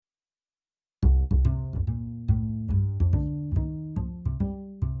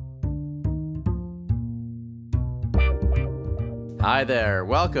Hi there,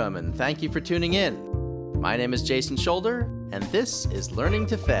 welcome, and thank you for tuning in. My name is Jason Shoulder, and this is Learning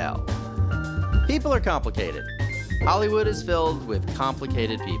to Fail. People are complicated. Hollywood is filled with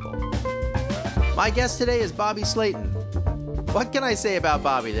complicated people. My guest today is Bobby Slayton. What can I say about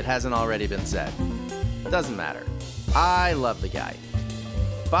Bobby that hasn't already been said? Doesn't matter. I love the guy.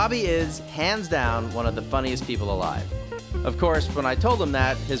 Bobby is, hands down, one of the funniest people alive. Of course, when I told him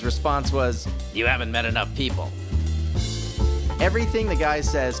that, his response was, "You haven't met enough people." Everything the guy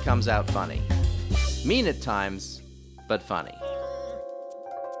says comes out funny. Mean at times, but funny.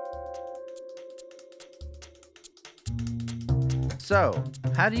 So,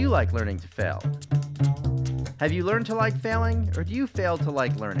 how do you like learning to fail? Have you learned to like failing, or do you fail to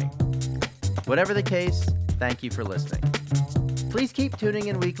like learning? Whatever the case, thank you for listening. Please keep tuning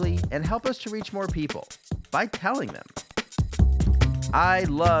in weekly and help us to reach more people by telling them. I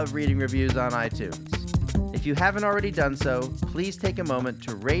love reading reviews on iTunes. If you haven't already done so, please take a moment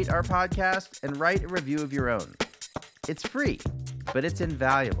to rate our podcast and write a review of your own. It's free, but it's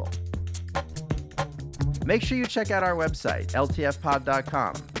invaluable. Make sure you check out our website,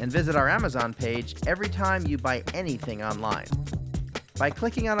 ltfpod.com, and visit our Amazon page every time you buy anything online. By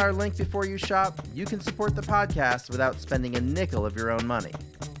clicking on our link before you shop, you can support the podcast without spending a nickel of your own money.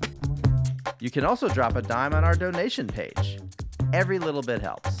 You can also drop a dime on our donation page. Every little bit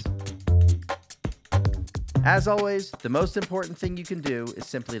helps. As always, the most important thing you can do is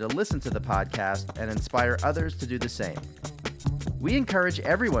simply to listen to the podcast and inspire others to do the same. We encourage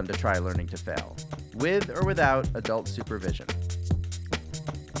everyone to try learning to fail, with or without adult supervision.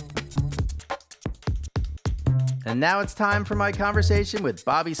 And now it's time for my conversation with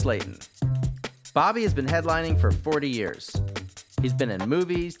Bobby Slayton. Bobby has been headlining for 40 years. He's been in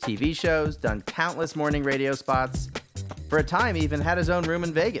movies, TV shows, done countless morning radio spots. For a time, he even had his own room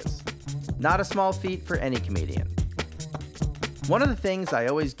in Vegas. Not a small feat for any comedian. One of the things I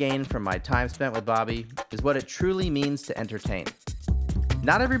always gain from my time spent with Bobby is what it truly means to entertain.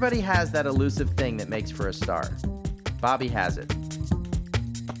 Not everybody has that elusive thing that makes for a star. Bobby has it.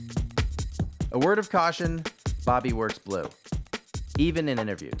 A word of caution, Bobby works blue, even in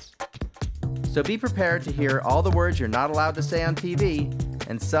interviews. So be prepared to hear all the words you're not allowed to say on TV,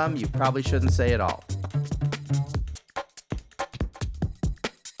 and some you probably shouldn't say at all.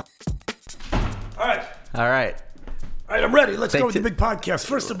 All right, I'm ready. Let's go with the big podcast.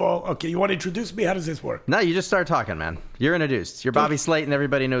 First of all, okay, you want to introduce me? How does this work? No, you just start talking, man. You're introduced. You're Bobby Slayton.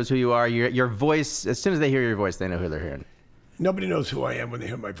 Everybody knows who you are. Your voice, as soon as they hear your voice, they know who they're hearing. Nobody knows who I am when they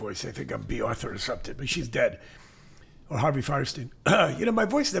hear my voice. They think I'm B. Arthur or something, but she's dead. Or Harvey Firestein. My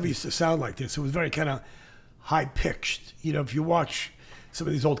voice never used to sound like this. It was very kind of high-pitched. If you watch some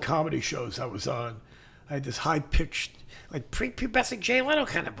of these old comedy shows I was on, I had this high-pitched, like prepubescent Jay Leno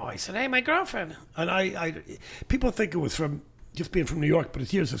kind of voice. And hey, my girlfriend. And I people think it was from just being from New York, but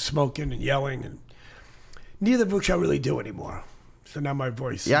it's years of smoking and yelling, and neither of which I really do anymore. So now my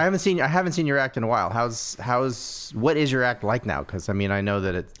voice. Yeah, I haven't seen your act in a while. What is your act like now? Because I know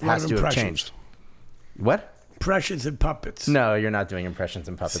that it has to have changed. What? Impressions and puppets. No, you're not doing impressions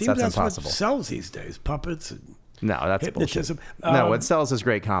and puppets. That's impossible. What sells these days, puppets and no, that's hypnotism. Bullshit. No, what sells is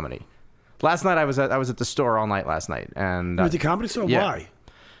great comedy. Last night I was at the store all night last night, and you were at the comedy store. Yeah. Why?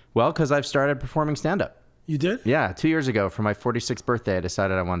 Well, because I've started performing stand-up. You did? Yeah, 2 years ago for my 46th birthday, I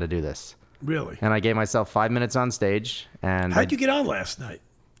decided I wanted to do this. Really? And I gave myself 5 minutes on stage. And how'd you get on last night?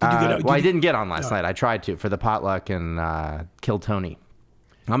 I didn't get on last night. I tried to for the potluck and Kill Tony.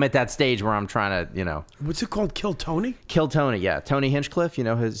 I'm at that stage where I'm trying to, What's it called? Kill Tony? Kill Tony, yeah. Tony Hinchcliffe,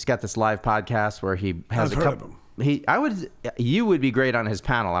 he's got this live podcast where he has I've heard of him. You would be great on his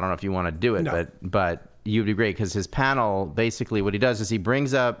panel. I don't know if you want to do it, no. but you'd be great because his panel, basically what he does is he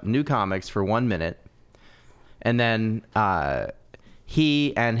brings up new comics for 1 minute, and then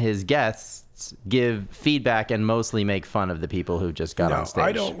he and his guests give feedback and mostly make fun of the people who just got on stage.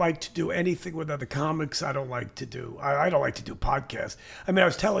 I don't like to do anything with other comics. I don't like to do podcasts. I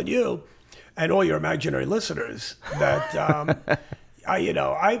was telling you and all your imaginary listeners that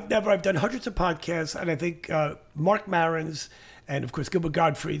I've done hundreds of podcasts, and I think Mark Maron's and of course Gilbert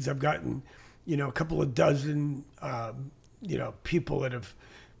Gottfried's, I've gotten, a couple of dozen, people that have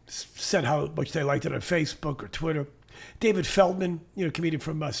said how much they liked it on Facebook or Twitter. David Feldman, comedian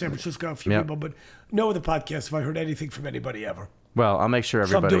from San Francisco, a few people, but no other podcast have I heard anything from anybody ever. Well, I'll make sure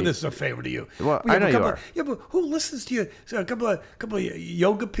everybody. So I'm doing this as a favor to you. Well, I know you are. Yeah, but who listens to you? So a couple of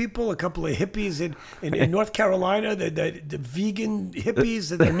yoga people, a couple of hippies in North Carolina, the vegan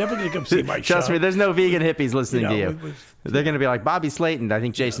hippies, and they're never going to come see my show. Trust me, there's no vegan hippies listening to you. They're going to be like, Bobby Slayton, I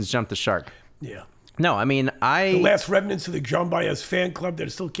think Jason's jumped the shark. Yeah. No, I mean, The last remnants of the John Baez fan club that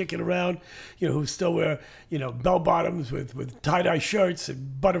are still kicking around, who still wear, bell bottoms with tie-dye shirts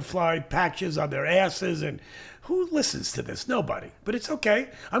and butterfly patches on their asses. And who listens to this? Nobody. But it's okay.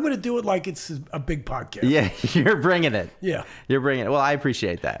 I'm going to do it like it's a big podcast. Yeah, you're bringing it. Yeah. You're bringing it. Well, I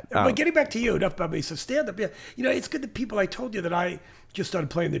appreciate that. But getting back to you, enough about me. So stand-up, yeah. It's good that people, I told you that I just started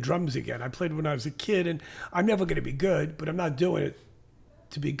playing the drums again. I played when I was a kid, and I'm never going to be good, but I'm not doing it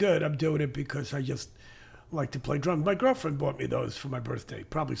to be good. I'm doing it because I just like to play drums. My girlfriend bought me those for my birthday,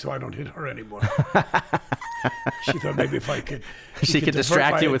 probably so I don't hit her anymore. She thought maybe if I could, she could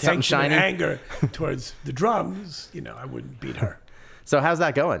distract you with something shiny. And anger towards the drums, I wouldn't beat her. So how's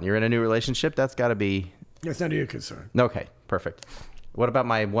that going? You're in a new relationship? That's got to be. That's none of your concern. Okay, perfect. What about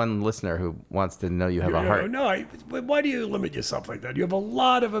my one listener who wants to know you have a heart? No, why do you limit yourself like that? You have a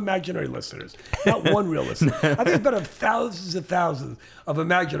lot of imaginary listeners, not one real listener. I think there's better thousands and thousands of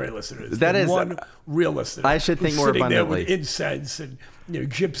imaginary listeners than one real listener. I should think more abundantly. Sitting there with incense and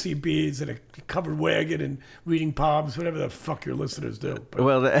gypsy beads and a covered wagon and reading palms, whatever the fuck your listeners do. But,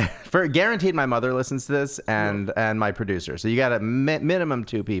 well, for guaranteed, my mother listens to this and my producer. So you got a minimum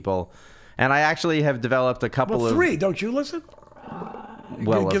 2 people, and I actually have developed a couple of 3. Don't you listen?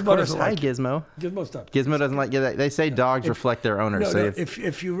 Well, Gizmo of course. doesn't Hi, like Gizmo. Gizmo, stop. Gizmo doesn't like. Yeah, they say dogs reflect their owners. No, so no.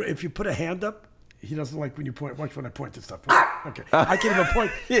 If you put a hand up, he doesn't like when you point. Watch when I point to stuff. Okay, I can't even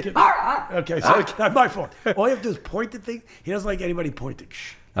point. Okay, so it's not my fault. All you have to do is point the thing. He doesn't like anybody pointing.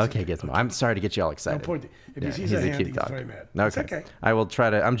 Shh. Okay, Gizmo. I'm sorry to get you all excited. Don't point. If he sees he's a hand, cute he dog. gets very mad. Okay. It's okay. I will try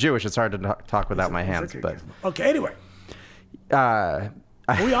to. I'm Jewish. It's hard to talk without my hands. Okay, but Gizmo. Okay. Anyway, are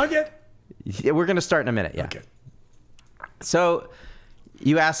we on yet? We're going to start in a minute. Yeah. Okay. So,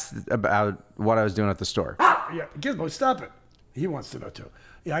 you asked about what I was doing at the store. Yeah, Gizmo, stop it. He wants to know too.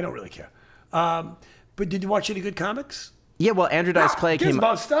 Yeah, I don't really care. But did you watch any good comics? Yeah, well, Andrew Dice Clay came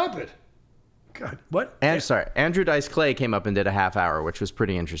Gizmo, stop it. God, what? Sorry, Andrew Dice Clay came up and did a half hour, which was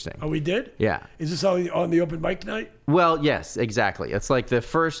pretty interesting. Oh, we did? Yeah. Is this on the open mic night? Well, yes, exactly. It's like the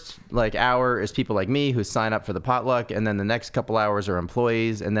first hour is people like me who sign up for the potluck, and then the next couple hours are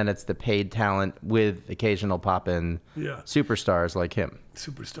employees, and then it's the paid talent with occasional pop-in superstars like him.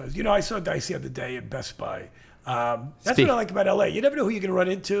 Superstars. I saw Dice the other day at Best Buy. That's what I like about LA. You never know who you're going to run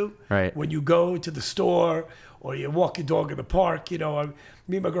into when you go to the store or you walk your dog in the park.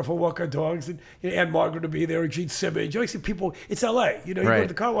 Me and my girlfriend walk our dogs, and Aunt Margaret will be there, or Gene Simmons. You always see people. It's LA. You go to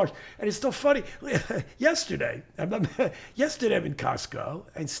the car wash, and it's still funny. Yesterday, I'm in Costco,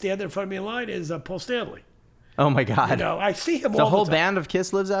 and standing in front of me in line is Paul Stanley. Oh my God! I see him all the time. The whole band of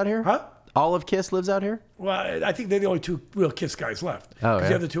Kiss lives out here? Huh? All of Kiss lives out here? Well, I think they're the only 2 real Kiss guys left. Oh, because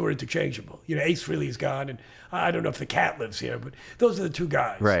the other 2 are interchangeable. Ace Frehley's gone, and I don't know if the cat lives here, but those are the 2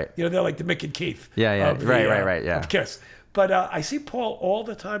 guys. Right. They're like the Mick and Keith. Yeah. Right. Of Kiss. But I see Paul all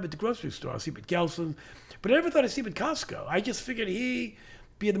the time at the grocery store. I see him at Gelson's. But I never thought I'd see him at Costco. I just figured he,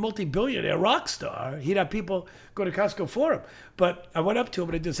 being the multi-billionaire rock star, he'd have people go to Costco for him. But I went up to him,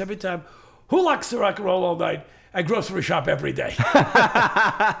 and I do this every time. Who likes to rock and roll all night? I grocery shop every day.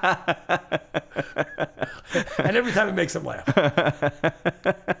 And every time it makes him laugh.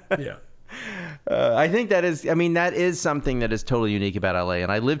 Yeah. I think that is something that is totally unique about LA.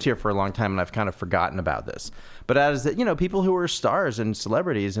 And I lived here for a long time, and I've kind of forgotten about this. But as people who are stars and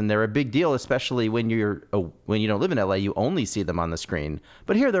celebrities, and they're a big deal, especially when you don't live in LA, you only see them on the screen.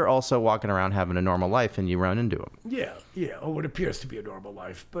 But here they're also walking around having a normal life, and you run into them. Yeah, or what appears to be a normal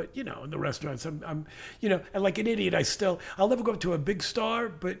life. But in the restaurants, I'm and like an idiot, I'll never go up to a big star,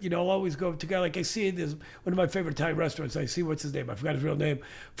 but I'll always go up to a guy like I see. There's one of my favorite Thai restaurants. I see what's his name? I forgot his real name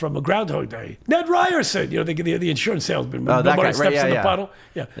from a Groundhog Day. Ned Ryerson, the insurance salesman. Oh, that guy, steps right? in the puddle.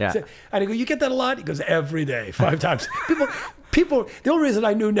 Yeah. So, and I go, you get that a lot? He goes, every day, 5 times. People. The only reason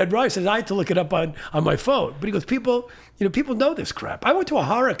I knew Ned Ryerson is I had to look it up on my phone. But he goes, people know this crap. I went to a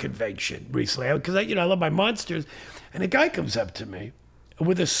horror convention recently because I love my monsters, and a guy comes up to me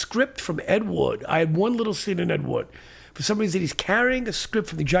with a script from Ed Wood. I had one little scene in Ed Wood. For some reason, he's carrying a script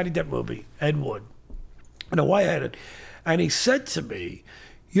from the Johnny Depp movie, Ed Wood. I don't know why I had it. And he said to me,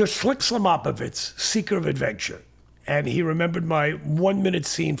 "You're Slick Slimopovitz, Seeker of Adventure." And he remembered my 1-minute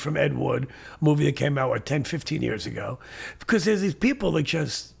scene from Ed Wood, a movie that came out, 10, 15 years ago. Because there's these people that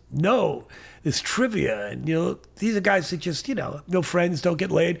just know this trivia. And, these are guys that just, no friends, don't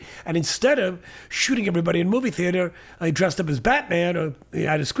get laid. And instead of shooting everybody in a movie theater, dressed up as Batman or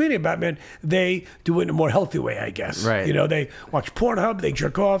at a screening of Batman, they do it in a more healthy way, I guess. Right. They watch Pornhub, they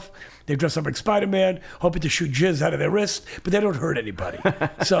jerk off, they dress up like Spider-Man, hoping to shoot jizz out of their wrist, but they don't hurt anybody.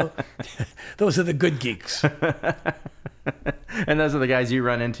 So those are the good geeks. And those are the guys you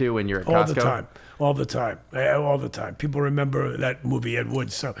run into when you're at Costco? All the time. People remember that movie, Ed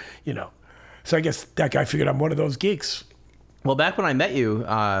Wood. So, So I guess that guy figured I'm one of those geeks. Well, back when I met you,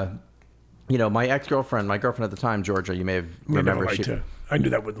 my ex-girlfriend, my girlfriend at the time, Georgia, you may have remembered. I knew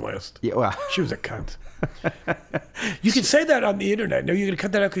that wouldn't last. Yeah, well, she was a cunt. You can say that on the internet. No, you're going to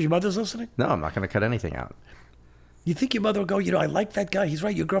cut that out because your mother's listening? No, I'm not going to cut anything out. You think your mother will go, I like that guy. He's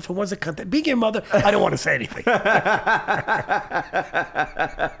right. Your girlfriend was a cunt. Being your mother, I don't want to say anything.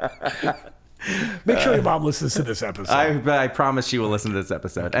 Make sure your mom listens to this episode. I promise she will listen to this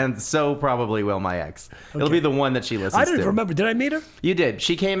episode. And so probably will my ex. Okay. It'll be the one that she listens to. I don't remember. Did I meet her? You did.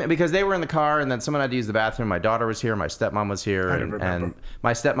 She came because they were in the car, and then someone had to use the bathroom. My daughter was here. My stepmom was here. I don't remember. And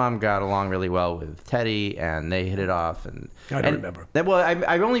my stepmom got along really well with Teddy, and they hit it off. I don't remember.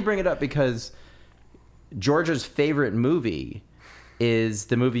 I only bring it up because Georgia's favorite movie is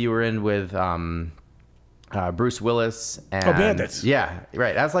the movie you were in with... Bruce Willis and Bandits. Yeah,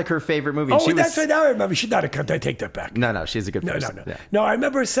 right. That's like her favorite movie. That's right. Now I remember. She's not a cunt. I take that back. No, she's a good person. No. Yeah. No, I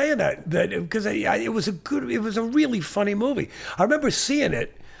remember saying that because it was a really funny movie. I remember seeing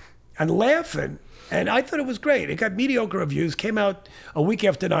it and laughing, and I thought it was great. It got mediocre reviews. Came out a week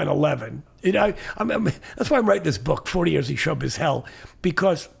after 9/11. That's why I'm writing this book, 40 Years in Showbiz Hell,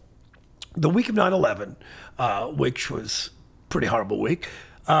 because the week of 9/11, which was a pretty horrible week.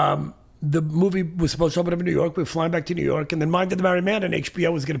 The movie was supposed to open up in New York. We were flying back to New York. And then Mind of the Married Man on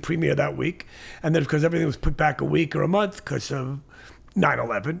HBO was going to premiere that week. And then, because everything was put back a week or a month because of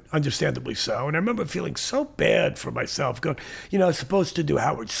 9/11, understandably so. And I remember feeling so bad for myself, going, I was supposed to do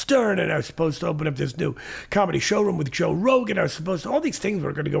Howard Stern, and I was supposed to open up this new comedy showroom with Joe Rogan. I was supposed to, all these things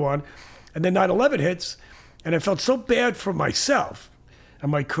were going to go on. And then 9/11 hits, and I felt so bad for myself and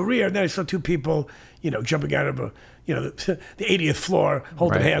my career. And then I saw two people, jumping out of the 80th floor,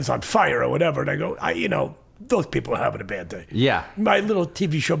 holding hands on fire or whatever. And I go, those people are having a bad day. Yeah. My little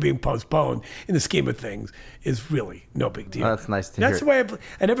TV show being postponed in the scheme of things is really no big deal. That's nice to hear. That's the way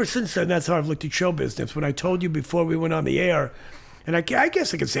and ever since then, that's how I've looked at show business. When I told you before we went on the air, and I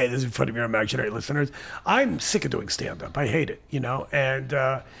guess I can say this in front of your imaginary listeners, I'm sick of doing stand-up. I hate it, and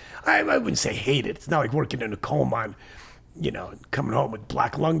I wouldn't say hate it. It's not like working in a coal mine, coming home with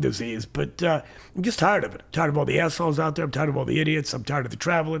black lung disease, but I'm just tired of it. I'm tired of all the assholes out there. I'm tired of all the idiots. I'm tired of the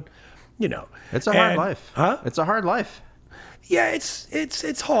traveling, It's a hard life. Huh? It's a hard life. Yeah,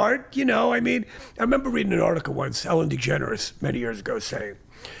 it's hard, I remember reading an article once, Ellen DeGeneres, many years ago, saying,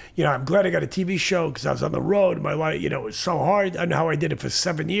 I'm glad I got a TV show because I was on the road. My life, it was so hard. I know how I did it for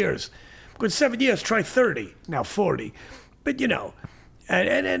 7 years. Good 7 years, try 30, now 40. But,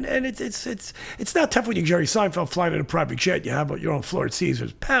 And it's not tough when you're Jerry Seinfeld flying in a private jet. You have your own floor at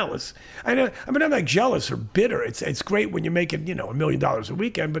Caesar's Palace. I'm not jealous or bitter. It's great when you're making $1 million a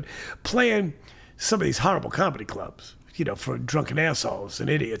weekend, but playing some of these horrible comedy clubs, for drunken assholes and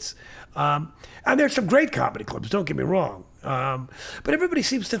idiots. And there's some great comedy clubs. Don't get me wrong. But everybody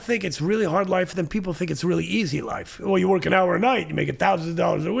seems to think it's really hard life. Then people think it's a really easy life. Well, you work an hour a night, you make thousands of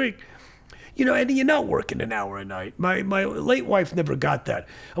dollars a week. And you're not working an hour a night. My late wife never got that.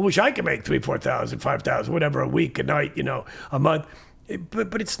 I wish I could make $3,000, $4,000, $5,000, whatever a week, a night, a month.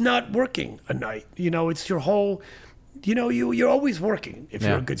 But it's not working a night. It's your whole. You're always working if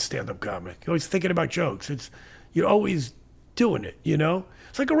you're a good stand-up comic. You're always thinking about jokes. You're always doing it.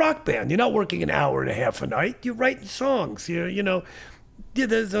 It's like a rock band. You're not working an hour and a half a night. You're writing songs. Yeah,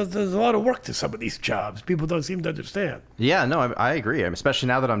 there's a lot of work to some of these jobs. People don't seem to understand. Yeah, no, I agree. Especially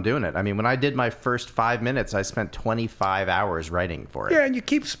now that I'm doing it. When I did my first 5 minutes, I spent 25 hours writing for it. Yeah, and you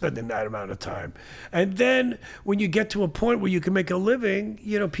keep spending that amount of time. And then when you get to a point where you can make a living,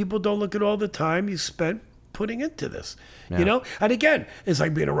 people don't look at all the time you spent putting into this, And again, it's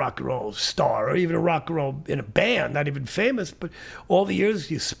like being a rock and roll star or even a rock and roll in a band, not even famous, but all the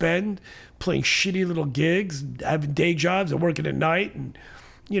years you spend playing shitty little gigs, having day jobs and working at night and,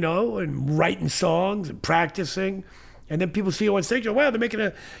 and writing songs and practicing. And then people see you on stage, wow, they're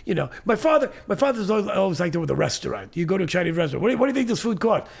making my father's always like that with a restaurant. You go to a Chinese restaurant, what do you think this food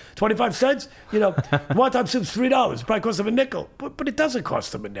costs? 25 cents? Wonton soup's $3. It probably costs them a nickel. But it doesn't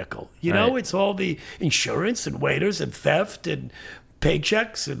cost them a nickel. Right. It's all the insurance and waiters and theft and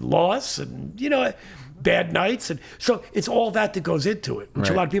paychecks and loss and, bad nights. And so it's all that goes into it, which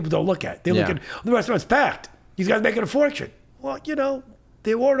a lot of people don't look at. They look at, the restaurant's packed. These guys making a fortune. Well,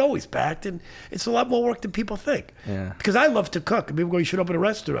 they weren't always packed, and it's a lot more work than people think. Yeah. Because I love to cook. People go, you should open a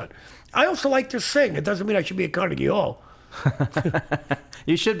restaurant. I also like to sing. It doesn't mean I should be at Carnegie Hall.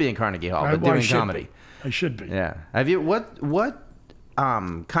 You should be in Carnegie Hall, but doing comedy. I should be. Yeah. Have you what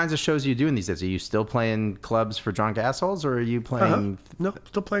kinds of shows are you doing these days? Are you still playing clubs for drunk assholes, or are you playing? No,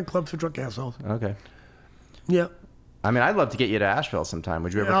 still playing clubs for drunk assholes. Okay. Yeah. I mean, I'd love to get you to Asheville sometime.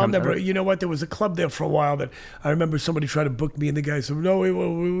 Would you ever I'll come never. through? You know what? There was a club there for a while that I remember somebody tried to book me, and the guy said, "No, we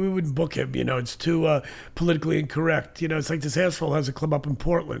wouldn't book him. You know, it's too politically incorrect. You know, it's like this asshole has a club up in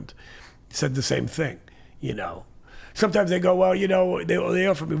Portland." He said the same thing. You know, sometimes they go, "Well, you know, they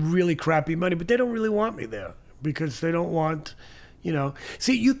offer me really crappy money, but they don't really want me there because they don't want." You know,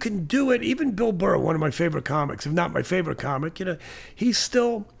 see, you can do it. Even Bill Burr, one of my favorite comics, if not my favorite comic, you know, he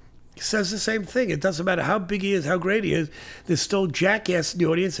still says the same thing. It doesn't matter how big he is, how great he is. There's still jackass in the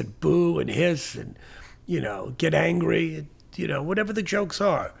audience that boo and hiss and, you know, get angry, and, you know, whatever the jokes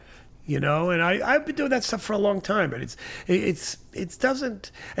are, you know. And I've been doing that stuff for a long time, and it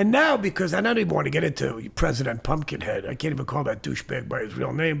doesn't. And now because I don't even want to get into President Pumpkinhead. I can't even call that douchebag by his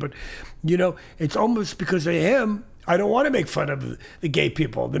real name, but, you know, it's almost because of him. I don't want to make fun of the gay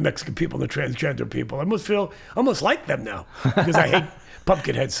people, the Mexican people, the transgender people. I almost feel almost like them now because I hate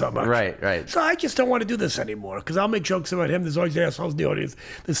Pumpkinhead so much. Right. So I just don't want to do this anymore because I'll make jokes about him. There's always assholes in the audience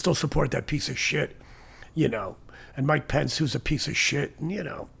that still support that piece of shit, you know. And Mike Pence, who's a piece of shit, and, you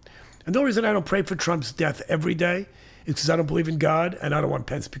know. And the only reason I don't pray for Trump's death every day is because I don't believe in God and I don't want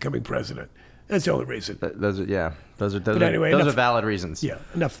Pence becoming president. That's the only reason. Those are valid reasons. Yeah,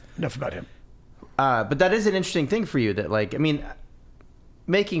 enough about him. But that is an interesting thing for you that, like, I mean,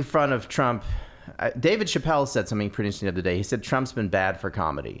 making fun of Trump. David Chappelle said something pretty interesting the other day. He said Trump's been bad for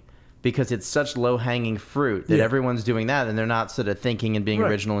comedy because it's such low-hanging fruit that everyone's doing that and they're not sort of thinking and being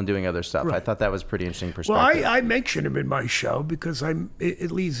original and doing other stuff. Right. I thought that was a pretty interesting perspective. Well, I mention him in my show because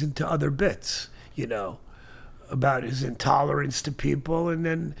it leads into other bits, you know, about his intolerance to people, and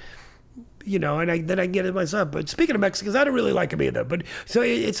then, you know, and then I get it myself. But speaking of Mexicans, I don't really like him either. But so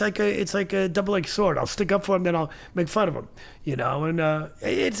it's like a double-edged sword. I'll stick up for him, then I'll make fun of him, you know. And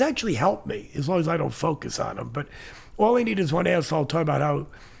it's actually helped me as long as I don't focus on him. But all I need is one asshole talking about how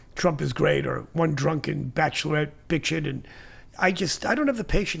Trump is great, or one drunken bachelorette bitching, and I don't have the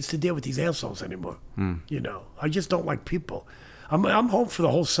patience to deal with these assholes anymore. You know, I just don't like people. I'm home for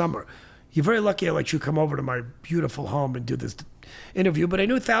the whole summer. You're very lucky I let you come over to my beautiful home and do this interview, but I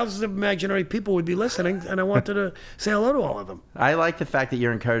knew thousands of imaginary people would be listening, and I wanted to say hello to all of them. I like the fact that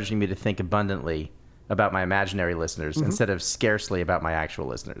you're encouraging me to think abundantly about my imaginary listeners instead of scarcely about my actual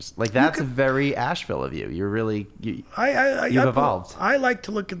listeners. Like, that's very Asheville of you. You're really, you've evolved. I like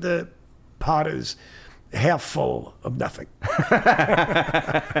to look at the pot as half full of nothing.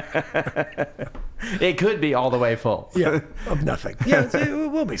 It could be all the way full. Yeah, of nothing. Yeah,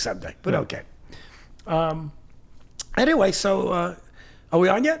 it will be someday, but okay. Anyway, so are we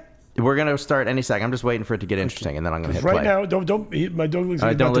on yet? We're going to start any second. I'm just waiting for it to get interesting, and then I'm going to hit play. Right now, don't my dog looks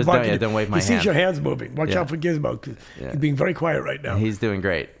like don't wave my hand. He sees your hands moving. Watch out for Gizmo. He's being very quiet right now. He's doing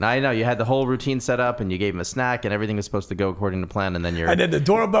great. I know you had the whole routine set up, and you gave him a snack, and everything was supposed to go according to plan, and then the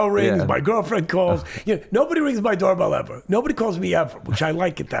doorbell rings. Yeah. My girlfriend calls. You know, nobody rings my doorbell ever. Nobody calls me ever, which I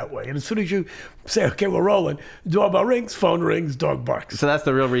like it that way. And as soon as you say, "Okay, we're rolling," doorbell rings, phone rings, dog barks. So that's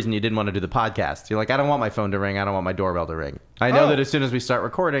the real reason you didn't want to do the podcast. You're like, I don't want my phone to ring. I don't want my doorbell to ring. I know that as soon as we start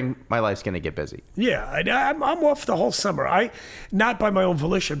recording, my life's going to get busy. Yeah, I'm off the whole summer. Not by my own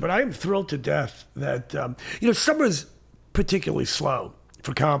volition, but I am thrilled to death that, you know, summer's particularly slow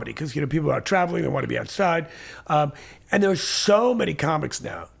for comedy because, you know, people are traveling, they want to be outside. And there's so many comics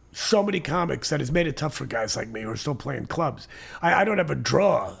now, so many comics that has made it tough for guys like me who are still playing clubs. I don't have a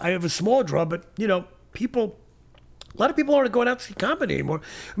draw. I have a small draw, but, you know, a lot of people aren't going out to see comedy anymore.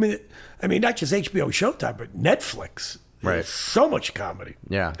 I mean, not just HBO, Showtime, but Netflix. Right. There's so much comedy.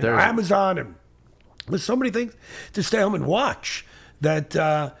 Yeah. And Amazon, and there's so many things to stay home and watch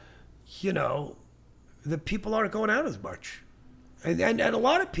that, you know, the people aren't going out as much. And a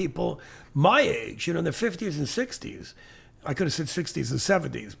lot of people my age, you know, in their 50s and 60s, I could have said 60s and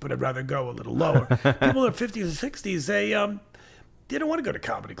 70s, but I'd rather go a little lower. People in their 50s and 60s, they don't want to go to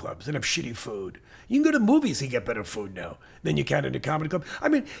comedy clubs and have shitty food. You can go to movies and get better food now than you can in a comedy club. I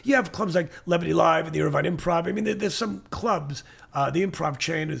mean, you have clubs like Levity Live and the Irvine Improv. I mean, there's some clubs, the Improv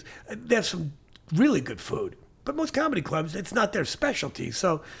chain, they have some really good food. But most comedy clubs, it's not their specialty.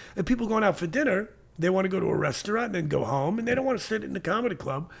 So if people going out for dinner, they want to go to a restaurant and then go home, and they don't want to sit in a comedy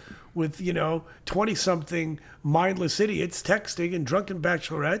club with, you know, 20-something mindless idiots texting and drunken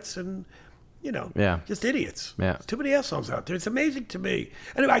bachelorettes and, you know, just idiots. Yeah. Too many assholes out there. It's amazing to me.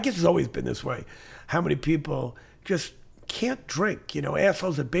 And I guess it's always been this way. How many people just can't drink, you know,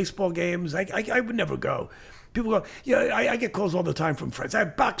 assholes at baseball games. I would never go. People go, yeah, I get calls all the time from friends. I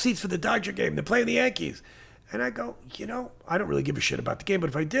have box seats for the Dodger game. They're playing the Yankees. And I go, you know, I don't really give a shit about the game, but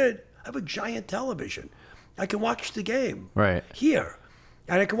if I did, I have a giant television. I can watch the game right here.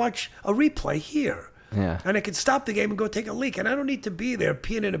 And I can watch a replay here. Yeah. And I can stop the game and go take a leak. And I don't need to be there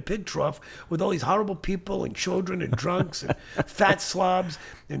peeing in a pig trough with all these horrible people and children and drunks and fat slobs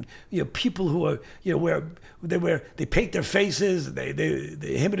and people who are they paint their faces.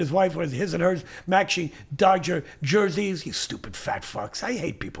 Him and his wife wear his and hers matching Dodger jerseys. You stupid fat fucks. I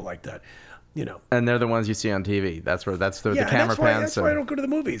hate people like that. And they're the ones you see on TV. That's the camera that's pans. That's why I don't go to the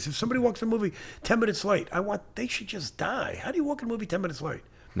movies. If somebody walks in the movie 10 minutes late, they should just die. How do you walk in a movie 10 minutes late?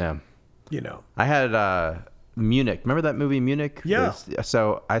 No. I had Munich. Remember that movie Munich? Yeah.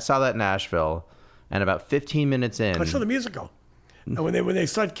 So I saw that in Nashville, and about 15 minutes in, I saw the musical. And when they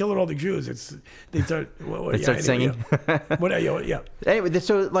start killing all the Jews, they start singing. Yeah. Anyway,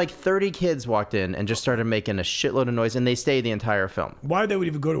 so like 30 kids walked in and just started making a shitload of noise, and they stayed the entire film. Why they would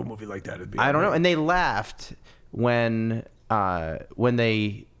even go to a movie like that? I don't know. And they laughed when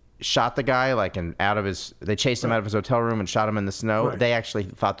they shot the guy they chased him out of his hotel room and shot him in the snow. Right. They actually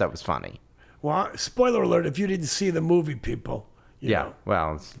thought that was funny. Well, spoiler alert, if you didn't see the movie, people. You know.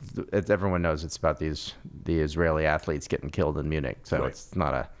 Well, everyone knows it's about the Israeli athletes getting killed in Munich. So Right. It's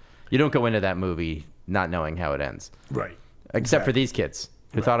not you don't go into that movie not knowing how it ends. Right. Except for these kids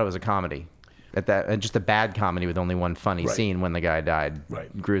who thought it was a comedy. And just a bad comedy with only one funny scene when the guy died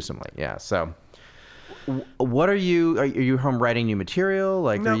gruesomely. Yeah. So what are you home writing new material?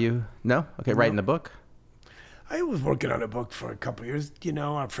 No. Are you no? Okay, writing the book? I was working on a book for a couple of years.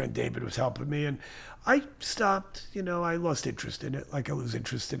 Our friend David was helping me, and I stopped. I lost interest in it, like I lose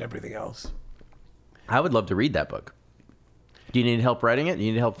interest in everything else. I would love to read that book. Do you need help writing it? Do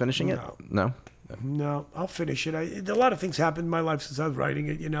you need help finishing it? No? No, I'll finish it. A lot of things happened in my life since I was writing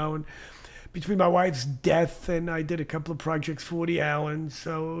it, and between my wife's death and I did a couple of projects for Woody Allen,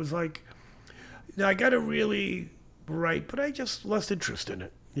 so it was like, I got to really write, but I just lost interest in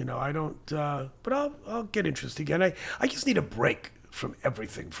it. I don't, but I'll get interest again. I just need a break from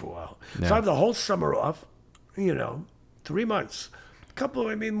everything for a while. Yeah. So I have the whole summer off, 3 months.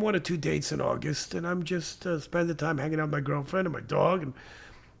 One or two dates in August, and I'm just spending the time hanging out with my girlfriend and my dog and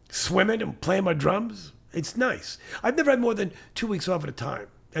swimming and playing my drums. It's nice. I've never had more than 2 weeks off at a time,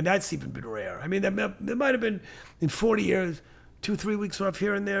 and that's even been rare. There might have been in 40 years, 2-3 weeks off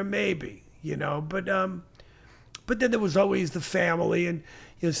here and there, maybe, but then there was always the family, and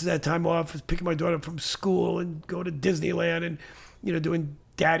so that time off was picking my daughter up from school and go to Disneyland and doing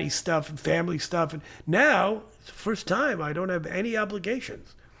daddy stuff and family stuff. And now it's the first time I don't have any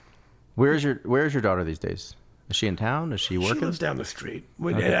obligations. Where's your daughter these days? Is she in town? Is she working? She lives down the street.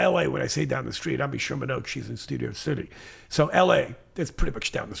 In L.A., when I say down the street, I'm in Sherman Oaks. She's in Studio City. So L.A., that's pretty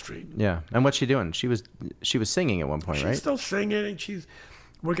much down the street. Yeah. And what's she doing? She was singing at one point, right? She's still singing, and she's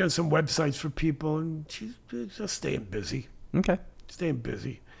working on some websites for people, and she's just staying busy. Okay. Staying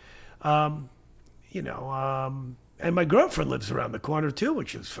busy. And my girlfriend lives around the corner, too,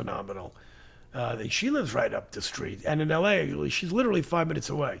 which is phenomenal. She lives right up the street. And in L.A., she's literally 5 minutes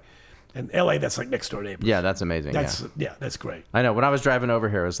away. And L.A., that's like next door neighbors. Yeah, that's amazing. That's great. I know. When I was driving over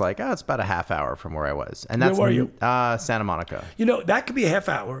here, it was like, it's about a half hour from where I was. And that's where were you? Santa Monica. That could be a half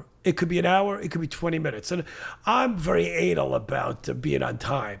hour. It could be an hour. It could be 20 minutes. And I'm very anal about being on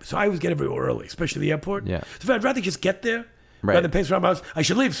time. So I always get everywhere early, especially the airport. Yeah. So I'd rather just get there. Right. Rather than pace around my house. I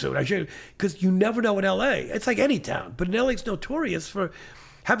should leave soon. Because you never know in L.A. It's like any town. But in L.A., it's notorious for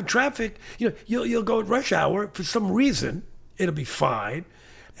having traffic. You'll go at rush hour for some reason. It'll be fine.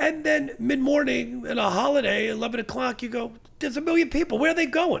 And then mid-morning in a holiday, 11 o'clock, you go, there's a million people. Where are they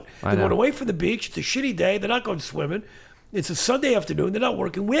going? They're going away from the beach. It's a shitty day. They're not going swimming. It's a Sunday afternoon. They're not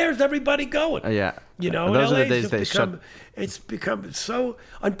working. Where's everybody going? Yeah. Those are the days it's become so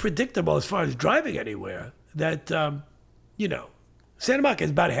unpredictable as far as driving anywhere that, Santa Monica is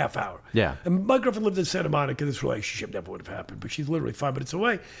about a half hour. Yeah. And my girlfriend lived in Santa Monica. This relationship never would have happened, but she's literally 5 minutes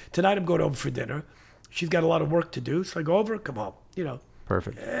away. Tonight I'm going over for dinner. She's got a lot of work to do, so I go over, come home,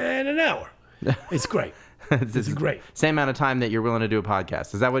 Perfect. In an hour. It's great. It's great. Same amount of time that you're willing to do a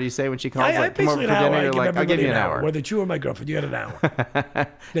podcast. Is that what you say when she calls? I come over for dinner, you're like, I'll give you an hour. Whether it's you or my girlfriend, you get an hour.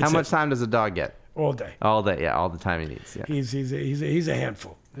 How much time does a dog get? All day. All day, yeah, all the time he needs. Yeah. He's a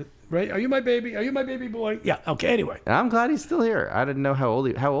handful. Right? Are you my baby? Are you my baby boy? Yeah. Okay. Anyway. I'm glad he's still here. I didn't know how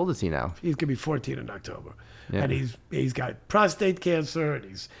old is he now? He's gonna be 14 in October. Yeah. And he's got prostate cancer, and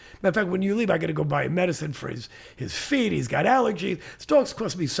matter of fact, when you leave, I got to go buy medicine for his feet. He's got allergies. This dog's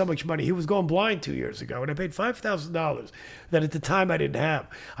cost me so much money. He was going blind 2 years ago, and I paid $5,000 that at the time I didn't have.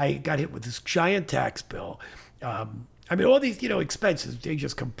 I got hit with this giant tax bill. All these expenses, they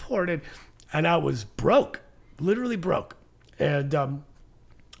just come pouring in, and I was broke, literally broke, and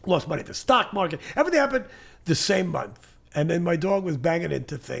lost money at the stock market. Everything happened the same month. And then my dog was banging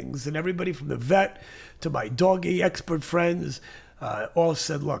into things, and everybody from the vet to my doggy expert friends, all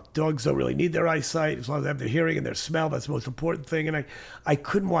said, look, dogs don't really need their eyesight. As long as they have their hearing and their smell, that's the most important thing. And I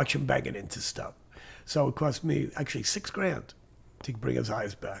couldn't watch him banging into stuff. So it cost me actually $6,000 to bring his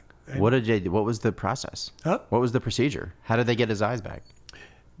eyes back. And What was the process? Huh? What was the procedure? How did they get his eyes back?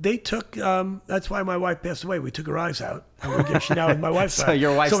 they took, that's why my wife passed away. We took her eyes out. And she now has my wife's So eye.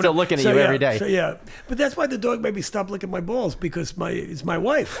 your wife's still looking at you every day. So yeah. But that's why the dog made me stop licking my balls, because it's my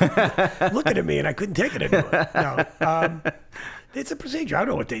wife looking at me, and I couldn't take it anymore. No. It's a procedure. I don't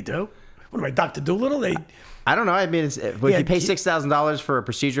know what they do. What am I, Dr. Doolittle? I don't know. I mean, if you pay $6,000 for a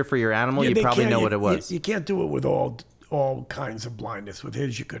procedure for your animal, you probably know what it was. You can't do it with all kinds of blindness. With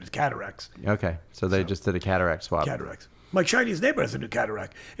his, you could have cataracts. Okay, so they just did a cataract swap. Cataracts. My Chinese neighbor has a new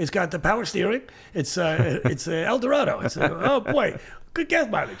cataract. It's got the power steering. It's El Dorado. Oh boy, good gas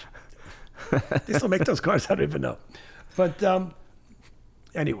mileage. They still make those cars. I don't even know. But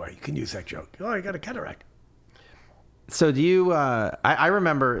anyway, you can use that joke. Oh, I got a cataract. So do you? I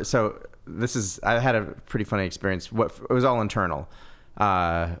remember. So I had a pretty funny experience. It was all internal.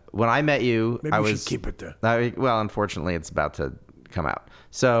 When I met you, Maybe we should keep it there. Well, unfortunately, it's about to come out.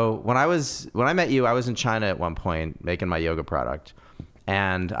 So when I met you, I was in China at one point making my yoga product,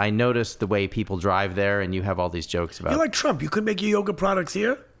 and I noticed the way people drive there, and you have all these jokes about. You're like Trump. You could make your yoga products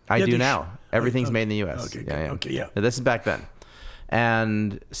here. I do now. Everything's made in the U.S. Okay, yeah. Okay, yeah. This is back then.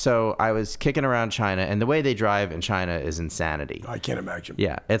 And so I was kicking around China, and the way they drive in China is insanity. I can't imagine.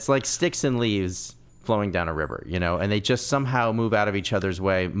 Yeah, it's like sticks and leaves flowing down a river, and they just somehow move out of each other's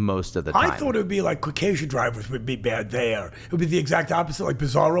way most of the time. I thought it would be like Caucasian drivers would be bad there. It would be the exact opposite, like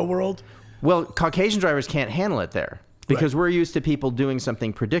Bizarro World. Well, Caucasian drivers can't handle it there because we're used to people doing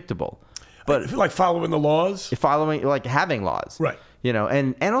something predictable. But like following the laws? Like having laws. Right.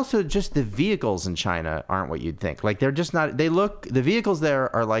 And also just the vehicles in China aren't what you'd think. Like they're just not, the vehicles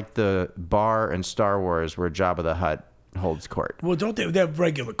there are like the bar in Star Wars where Jabba the Hutt holds court. Well, don't they have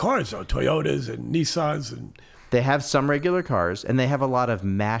regular cars though? Toyotas and Nissans and... They have some regular cars, and they have a lot of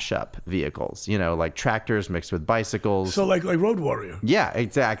mashup vehicles, like tractors mixed with bicycles. So like Road Warrior. Yeah,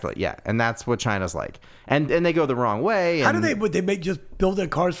 exactly. Yeah, and that's what China's like. And they go the wrong way. How do they, would they just build their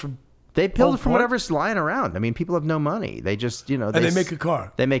cars from... They build from whatever's lying around. I mean, people have no money. They just, And they make a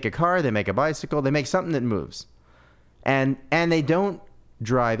car. They make a car, they make a bicycle, they make something that moves. And they don't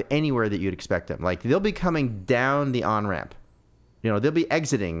drive anywhere that you'd expect them. Like, they'll be coming down the on-ramp. They'll be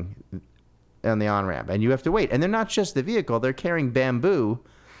exiting on the on-ramp, and you have to wait. And they're not just the vehicle. They're carrying bamboo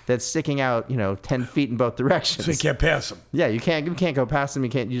that's sticking out, 10 feet in both directions. So you can't pass them. Yeah, you can't go past them. You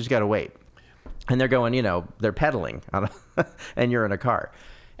just got to wait. And they're going, they're pedaling, and you're in a car.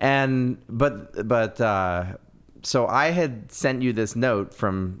 So I had sent you this note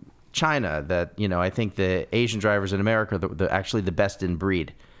from China that, I think the Asian drivers in America are actually the best in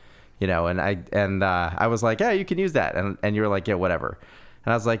breed, and I was like, yeah, you can use that. And you were like, yeah, whatever.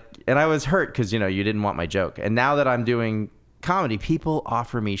 And I was like, and I was hurt because, you didn't want my joke. And now that I'm doing comedy, people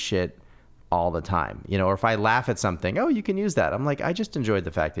offer me shit all the time, or if I laugh at something, oh, you can use that. I'm like, I just enjoyed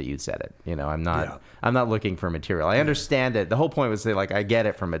the fact that you said it. I'm not looking for material. I understand it. The whole point was I get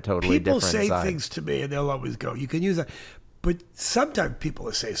it from a totally different side. People say things to me and they'll always go, you can use that. But sometimes people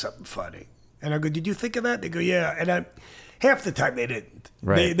will say something funny. And I go, did you think of that? They go, yeah. And half the time they didn't.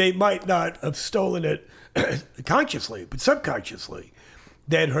 Right. They might not have stolen it consciously, but subconsciously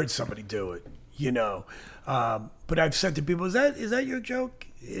they had heard somebody do it, But I've said to people, is that your joke?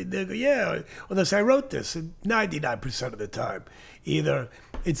 They go, yeah. Or they'll say, I wrote this. And 99% of the time, either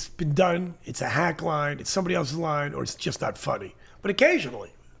it's been done, it's a hack line, it's somebody else's line, or it's just not funny. But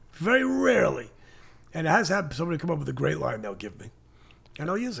occasionally, very rarely, and it has happened, somebody come up with a great line they'll give me. And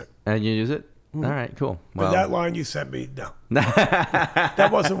I'll use it. And you use it? All right, cool. Well, but that line you sent me, no. That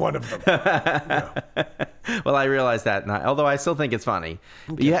wasn't one of them. No. Well, I realize that, although I still think it's funny.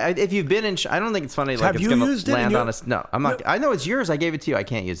 Okay. Yeah, if you've been in, I don't think it's funny. Like it's going to land on us. No, I'm not. No. I know it's yours. I gave it to you. I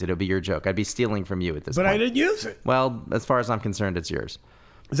can't use it. It'll be your joke. I'd be stealing from you at this point. But I didn't use it. Well, as far as I'm concerned, it's yours.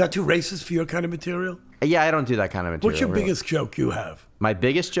 Is that too racist for your kind of material? Yeah, I don't do that kind of material. What's your biggest joke you have? My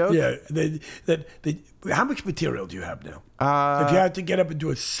biggest joke? Yeah. How much material do you have now? If you had to get up and do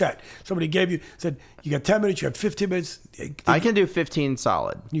a set, somebody said, you got 10 minutes, you have 15 minutes. I can do 15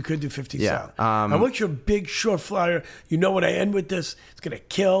 solid. You could do 15 solid. And what's your big short flyer? When I end with this, it's going to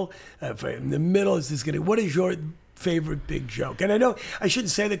kill. In the middle, what is your favorite big joke? And I know I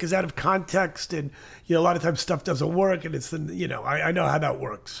shouldn't say that because out of context, and a lot of times stuff doesn't work, and it's I know how that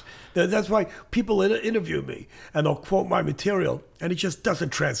works. That's why people interview me and they'll quote my material, and it just doesn't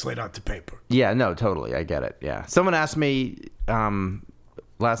translate onto paper. Yeah, no, totally, I get it. Yeah, someone asked me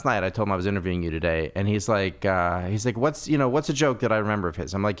last night. I told him I was interviewing you today, and he's like, what's a joke that I remember of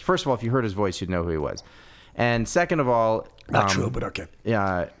his? I'm like, first of all, if you heard his voice, you'd know who he was. And second of all, Not true, but okay.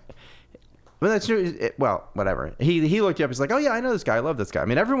 Yeah. Well, that's true. Well, whatever. He looked you up. He's like, oh yeah, I know this guy. I love this guy. I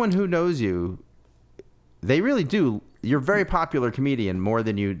mean, everyone who knows you, they really do. You're a very popular comedian, more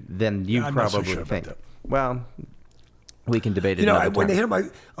than you I'm probably not so sure think. about that. Well, we can debate it. You know, another when they time.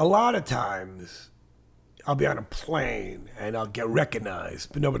 hear a lot of times, I'll be on a plane and I'll get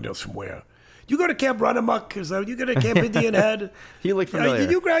recognized, but nobody knows from where. You go to Camp Runamuck? You go to Camp Indian Head? You look familiar.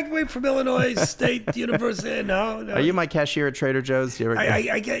 Did you graduate from Illinois State University? No. Are you my cashier at Trader Joe's? You ever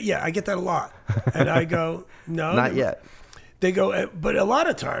I get that a lot, and I go, no, Not yet. They go, but a lot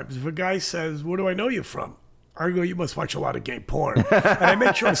of times, if a guy says, "Where do I know you from?" I go, "You must watch a lot of gay porn," and I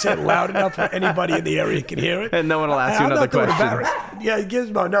make sure I say it loud enough for anybody in the area can hear it. And no one will ask you I'm another not doing question. embarrassed. Yeah,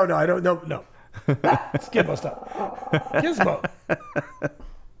 Gizmo. No, I don't. No. Gizmo, stop.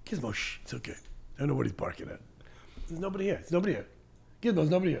 Gizmo, shh. It's okay. I don't know what he's barking at. There's nobody here. Gizmo's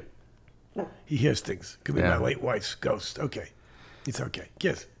nobody here. He hears things. Could be my late wife's ghost. Okay. It's okay.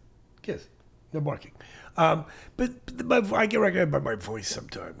 Giz. No barking. But I get recognized by my voice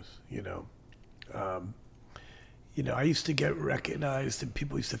sometimes, you know. I used to get recognized and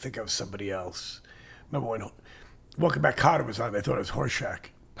people used to think I was somebody else. Remember when Welcome Back Kotter was on, they thought it was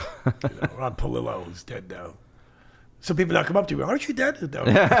Horshack. Ron Palillo, who's dead now. Some people now come up to me, aren't you dead? No.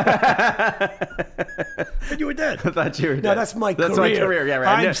 But you were dead. I thought you were dead. No, that's my career. That's my career, yeah,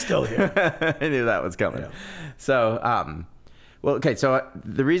 right. I'm still here. I knew that was coming. Yeah. So, well, okay, so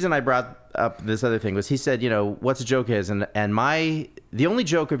the reason I brought up this other thing was he said, what's a joke is, and the only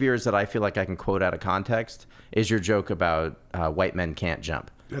joke of yours that I feel like I can quote out of context is your joke about white men can't jump.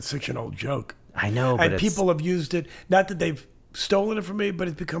 That's such an old joke. I know, but and people have used it, not that they've stolen it from me, but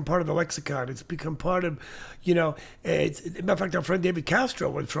it's become part of the lexicon. It's become part of, matter of fact, our friend David Castro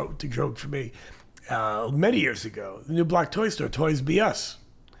once wrote the joke for me many years ago. The new Black Toy Store, Toys Be Us.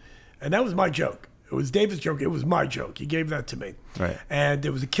 And that was my joke. It was David's joke. It was my joke. He gave that to me. Right. And it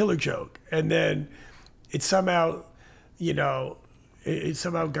was a killer joke. And then it somehow, it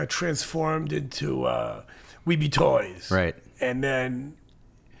somehow got transformed into We Be Toys. Right. And then,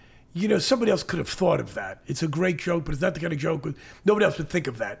 somebody else could have thought of that. It's a great joke, but it's not the kind of joke nobody else would think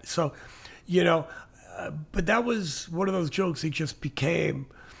of that. So, but that was one of those jokes that just became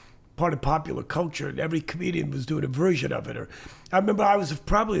part of popular culture, and every comedian was doing a version of it. Or I remember I was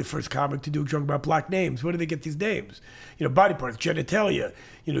probably the first comic to do a joke about black names. Where do they get these names? Body parts, genitalia,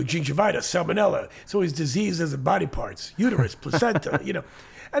 gingivitis, salmonella. It's always diseases and body parts, uterus, placenta,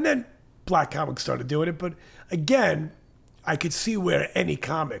 And then black comics started doing it. But again, I could see where any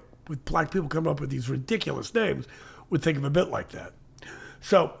comic with black people coming up with these ridiculous names would think of a bit like that.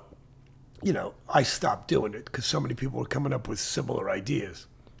 So, I stopped doing it because so many people were coming up with similar ideas.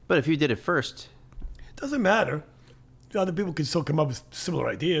 But if you did it first, Doesn't matter. Other people can still come up with similar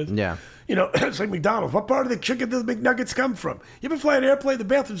ideas. Yeah. It's like McDonald's. What part of the chicken does McNuggets come from? You ever fly an airplane? The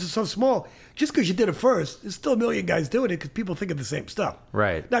bathrooms are so small. Just because you did it first, there's still a million guys doing it because people think of the same stuff.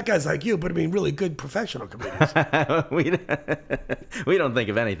 Right. Not guys like you, but really good professional comedians. we don't think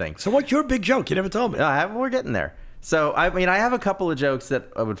of anything. So what's your big joke? You never told me. We're getting there. So, I have a couple of jokes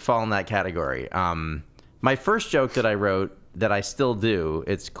that would fall in that category. My first joke that I wrote, that I still do,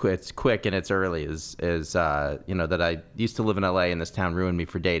 it's quick and it's early, is that I used to live in LA and this town ruined me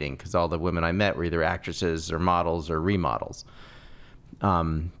for dating because all the women I met were either actresses or models or remodels.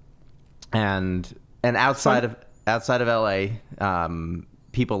 And outside of LA,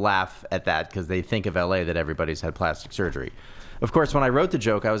 people laugh at that because they think of LA that everybody's had plastic surgery. Of course, when I wrote the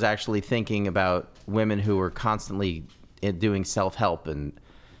joke, I was actually thinking about women who were constantly doing self-help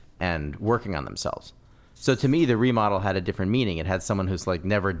and working on themselves. So to me, the remodel had a different meaning. It had someone who's like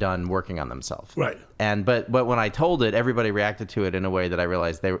never done working on themselves. Right. But when I told it, everybody reacted to it in a way that I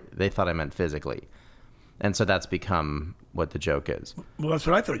realized they thought I meant physically. And so that's become what the joke is. Well, that's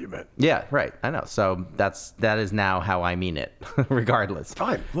what I thought you meant. Yeah, right. I know. So that is now how I mean it, regardless.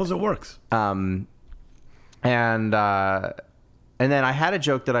 Fine. Well, it works. And then I had a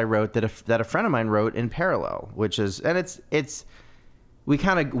joke that I wrote that a friend of mine wrote in parallel, which is, and it's we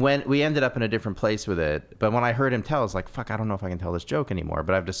ended up in a different place with it. But when I heard him tell, I was like, fuck, I don't know if I can tell this joke anymore.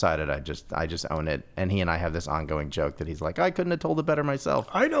 But I've decided I just own it. And he and I have this ongoing joke that he's like, I couldn't have told it better myself.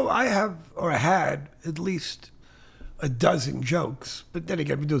 I know I have or had at least a dozen jokes, but then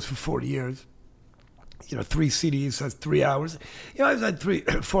again, we do this for 40 years. 3 CDs, that's 3 hours. I've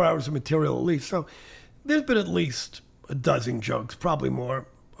had 4 hours of material at least. So there's been at least a dozen jokes, probably more,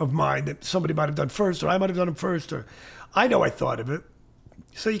 of mine that somebody might have done first, or I might have done them first, or I know I thought of it.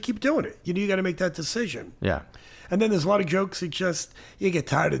 So you keep doing it. You got to make that decision. Yeah. And then there's a lot of jokes that you get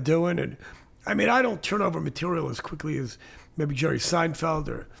tired of doing. And I don't turn over material as quickly as maybe Jerry Seinfeld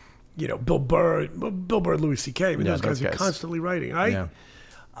or, Bill Burr, and Louis C.K. I mean, Yeah, those guys those are guys. constantly writing. Yeah.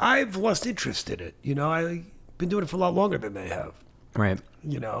 I've lost interest in it. I've been doing it for a lot longer than they have. Right.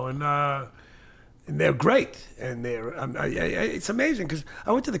 And they're great. And it's amazing because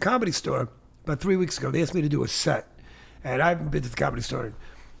I went to the Comedy Store about 3 weeks ago. They asked me to do a set. And I haven't been to the Comedy Store in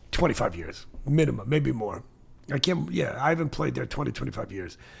 25 years, minimum, maybe more. I haven't played there 25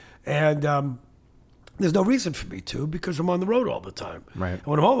 years. And there's no reason for me to because I'm on the road all the time. Right. And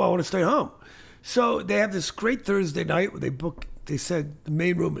when I'm home, I want to stay home. So they have this great Thursday night where they said the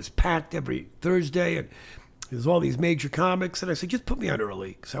main room is packed every Thursday and there's all these major comics. And I said, just put me on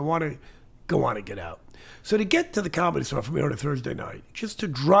early because I want to go on and get out. So to get to the Comedy Store from here on a Thursday night, just to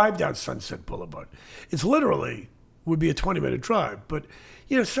drive down Sunset Boulevard, it's literally would be a 20-minute drive. But,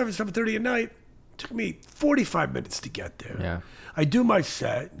 7:30 at night, it took me 45 minutes to get there. Yeah. I do my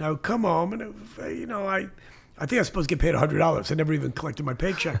set. Now come home, and, I think I'm supposed to get paid $100. I never even collected my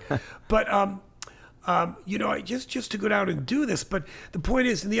paycheck. But, I just to go down and do this. But the point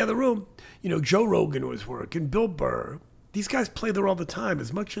is, in the other room, Joe Rogan was working, Bill Burr. These guys play there all the time.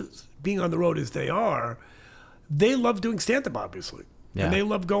 As much as being on the road as they are, they love doing stand-up, obviously. Yeah. And they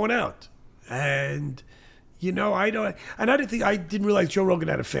love going out. And... I didn't realize Joe Rogan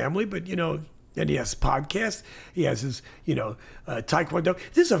had a family, but, and he has podcasts. He has his, Taekwondo.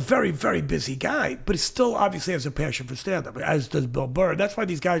 This is a very, very busy guy, but he still obviously has a passion for stand-up, as does Bill Burr. That's why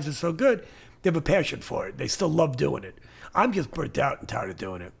these guys are so good. They have a passion for it. They still love doing it. I'm just burnt out and tired of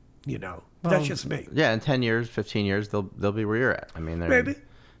doing it, That's just me. Yeah, in 10 years, 15 years, they'll be where you're at. I mean, Maybe.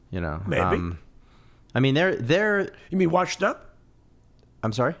 Maybe. I mean, they're... You mean washed up?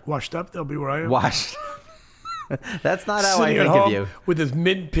 I'm sorry? Washed up, they'll be where I am. Washed. That's not how Sitting I at think home of you. with his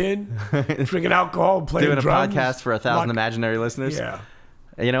mint pin, drinking alcohol, and playing Doing a drums. podcast for 1,000 imaginary listeners. Yeah.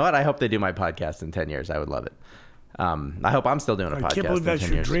 You know what? I hope they do my podcast in 10 years. I would love it. I hope I'm still doing a podcast I can't believe in that's 10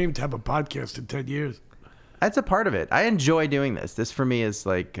 your years. dream to have a podcast in 10 years. That's a part of it. I enjoy doing this. This for me is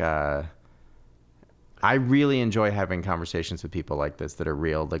like, I really enjoy having conversations with people like this that are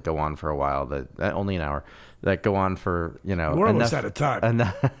real, that go on for a while, that only an hour, that go on for, We're almost out of time.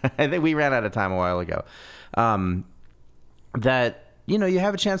 I think we ran out of time a while ago. That, you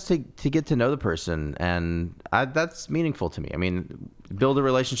have a chance to get to know the person, and that's meaningful to me. I mean, build a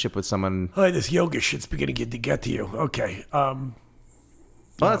relationship with someone. Oh, this yoga shit's beginning to get to you. Okay. Well,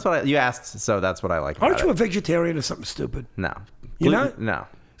 that's what you asked, so that's what I like about Aren't you it. a vegetarian or something stupid? No. You're not? No.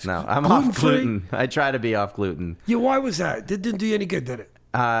 I'm off Gluten-free? gluten. I try to be off gluten. Yeah, why was that? It didn't do you any good, did it?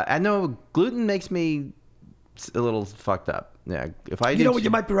 I know gluten makes me a little fucked up. Yeah, if I You know what, you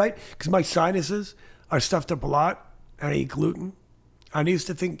might be right, because my sinuses are stuffed up a lot, and I eat gluten. And I used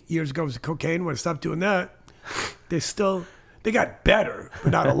to think years ago it was cocaine. When I stopped doing that, they got better,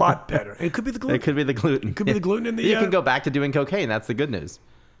 but not a lot better. It could be the gluten. It could be the gluten. It could be the gluten in the... You can go back to doing cocaine. That's the good news.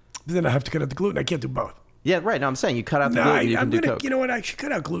 But then I have to cut out the gluten. I can't do both. Yeah, right. No, I'm saying you cut out the No, gluten, you can I'm do gonna. coke. You know what? I should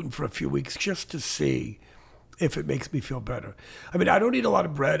cut out gluten for a few weeks just to see if it makes me feel better. I mean, I don't eat a lot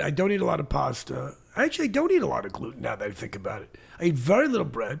of bread. I don't eat a lot of pasta. I actually don't eat a lot of gluten now that I think about it. I eat very little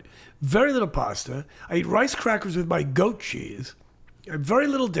bread, very little pasta. I eat rice crackers with my goat cheese. I have very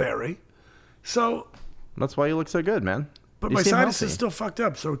little dairy. So, That's why you look so good, man. but You my seem sinus healthy. is still fucked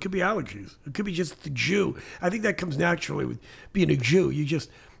up. So it could be allergies. It could be just the Jew. I think that comes naturally with being a Jew. You just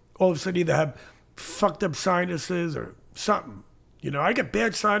all of a sudden either have fucked up sinuses or something. I got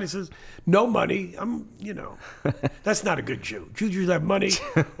bad sinuses, no money. That's not a good Jew. Jews usually have money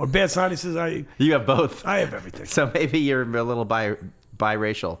or bad sinuses. You have both. I have everything. So maybe you're a little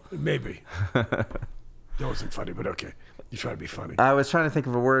biracial. Maybe. That wasn't funny, but okay. You try to be funny. I was trying to think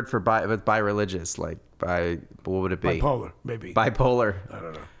of a word for bi-religious, like what would it be? Bipolar, maybe. Bipolar. I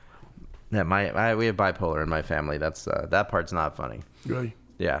don't know. Yeah, we have bipolar in my family. That's that part's not funny. Really?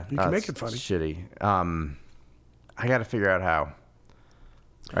 Yeah, You can make it's it funny. Shitty. I got to figure out how.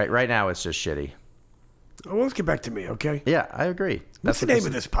 Right now it's just shitty. Oh, well, let's get back to me, okay? Yeah, I agree. What's the name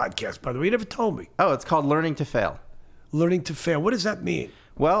of this podcast, by the way? You never told me. Oh, it's called Learning to Fail. Learning to Fail. What does that mean?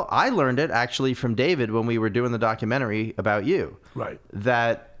 Well, I learned it actually from David when we were doing the documentary about you. Right.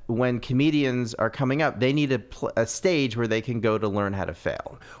 That when comedians are coming up, they need a stage where they can go to learn how to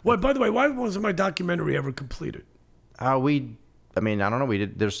fail. Well, by the way, why wasn't my documentary ever completed? I don't know.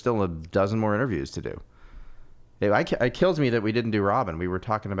 There's still a dozen more interviews to do. It kills me that we didn't do Robin. We were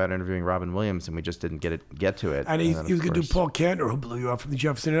talking about interviewing Robin Williams, and we just didn't get to it. And he then, was of going to do course- Paul Kantner, who blew you up from the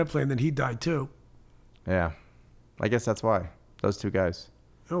Jefferson Airplane, and then he died too. Yeah, I guess that's why those two guys.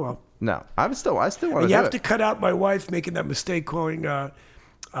 Oh, well. No, I still want to And do you have it. to cut out my wife making that mistake calling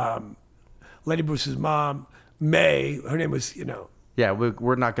Lenny Bruce's mom May. Her name was, Yeah,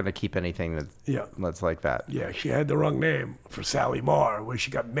 we're not going to keep anything Yeah. that's like that. Yeah, she had the wrong name for Sally Marr, where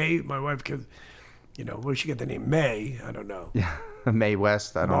she got May. My wife could, where she get the name May, I don't know. Yeah, Mae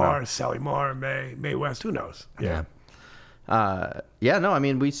West. I don't Marr, know. Sally Marr, May West, who knows? Yeah. No, I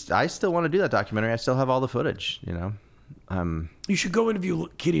mean, I still want to do that documentary. I still have all the footage, You should go interview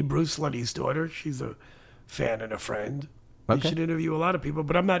Kitty Bruce, Lenny's daughter. She's a fan and a friend. You Okay. should interview a lot of people,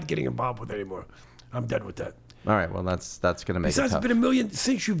 but I'm not getting involved with it anymore. I'm done with that. All right, well, that's going to make Besides, it there's tough. been a million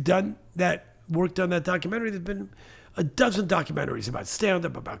since you've done that, worked on that documentary. There's been a dozen documentaries about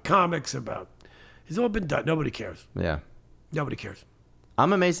stand-up, about comics, it's all been done. Nobody cares. Yeah. Nobody cares.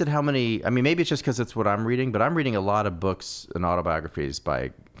 I'm amazed at how many, I mean, maybe it's just because it's what I'm reading, but I'm reading a lot of books and autobiographies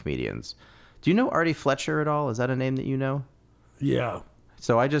by comedians. Do you know Artie Fletcher at all? Is that a name that you know? Yeah.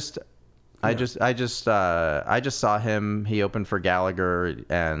 So I just saw him. He opened for Gallagher,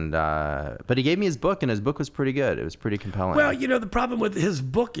 and but he gave me his book, and his book was pretty good. It was pretty compelling. Well, the problem with his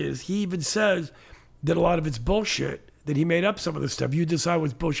book is he even says that a lot of it's bullshit, that he made up some of the stuff. You decide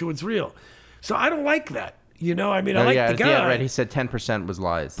what's bullshit, what's real. So I don't like that. I like the guy. Yeah, right. He said 10% was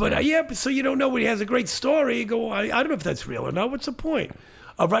lies. But but so you don't know when he has a great story. You go, I don't know if that's real or not. What's the point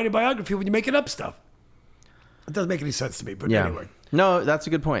of writing a biography when you're making up stuff? It doesn't make any sense to me. But yeah. anyway, No, that's a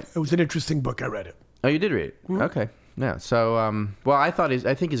good point. it was an interesting book. I read it. Oh, you did read it? Mm-hmm. Okay. Yeah. So, well, I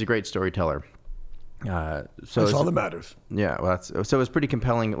think he's a great storyteller. So That's all that matters. Yeah. Well, so it was pretty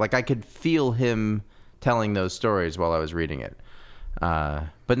compelling. Like I could feel him telling those stories while I was reading it.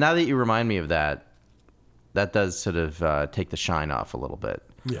 But now that you remind me of that, that does sort of take the shine off a little bit.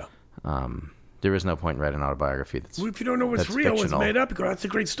 Yeah. There is no point in writing an autobiography that's Well, if you don't know what's that's real, fictional. what's made up, you go, that's a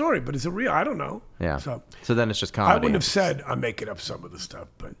great story, but is it real? I don't know. Yeah. So then it's just I comedy. wouldn't have said I'm making up some of the stuff,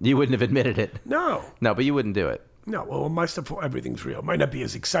 but You wouldn't have admitted it. no. No, but you wouldn't do it. No, well, my stuff, everything's real. Might not be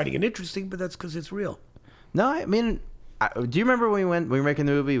as exciting and interesting, but that's because it's real. No, I mean, do you remember when we were making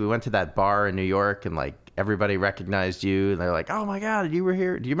the movie? We went to that bar in New York, and like everybody recognized you. And they're like, "Oh my God, you were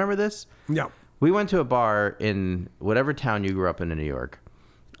here! Do you remember this?" No. We went to a bar in whatever town you grew up in New York,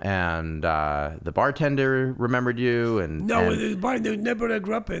 and the bartender remembered you. And The neighborhood I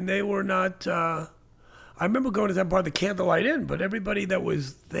grew up in, they were not. I remember going to that bar, the Candlelight Inn, but everybody that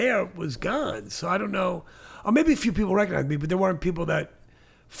was there was gone. So I don't know. Or maybe a few people recognized me, but there weren't people that,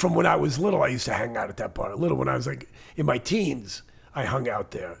 from when I was little, I used to hang out at that bar. Little, when I was like in my teens, I hung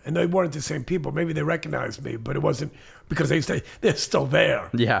out there. And they weren't the same people. Maybe they recognized me, but it wasn't because they're still there.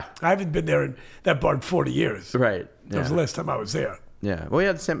 Yeah. I haven't been there in that bar in 40 years. Right. That was the last time I was there. Yeah. Well, we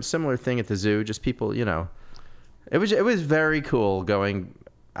had a similar thing at the zoo. Just people, it was very cool going.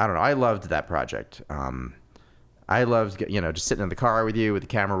 I don't know. I loved that project. I loved, just sitting in the car with you with the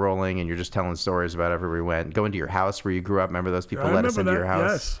camera rolling, and you're just telling stories about everywhere we went. Going to your house where you grew up. Remember those people I let us into remember your that,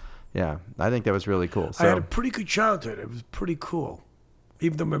 house? yes. Yeah. I think that was really cool. So I had a pretty good childhood. It was pretty cool.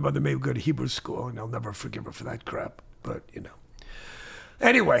 Even though my mother made me go to Hebrew school, and I'll never forgive her for that crap. But,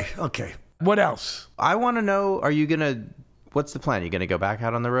 Anyway, okay. What else? I want to know, what's the plan? You going to go back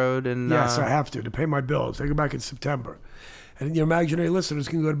out on the road? And Yes, I have to pay my bills. I go back in September. And your imaginary listeners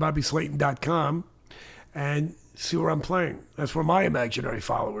can go to BobbySlayton.com and see where I'm playing. That's where my imaginary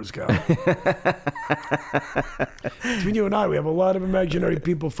followers go. Between you and I, we have a lot of imaginary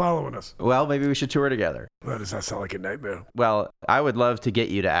people following us. Well, maybe we should tour together. Well, does that sound like a nightmare? Well, I would love to get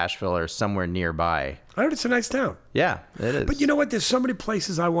you to Asheville or somewhere nearby. I heard it's a nice town. Yeah, it is. But you know what? There's so many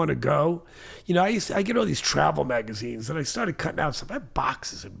places I want to go. I get all these travel magazines, and I started cutting out some. I have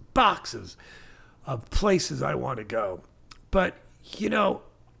boxes and boxes of places I want to go. But,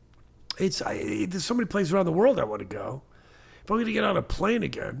 there's so many places around the world I want to go. If I'm going to get on a plane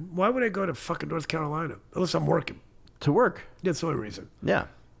again, why would I go to fucking North Carolina? Unless I'm working. To work. That's the only reason. Yeah.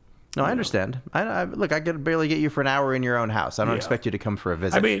 No, I understand. Look, I could barely get you for an hour in your own house. I don't expect you to come for a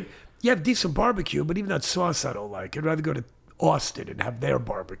visit. I mean, you have decent barbecue, but even that sauce I don't like. I'd rather go to Austin and have their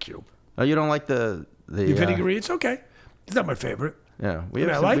barbecue. Oh, you don't like the vinegary? It's okay. It's not my favorite. Yeah,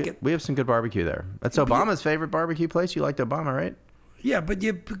 I like it. We have some good barbecue there. That's Obama's favorite barbecue place. You liked Obama, right? Yeah, but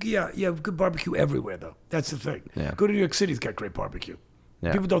you have good barbecue everywhere, though. That's the thing. Yeah. Go to New York City's got great barbecue.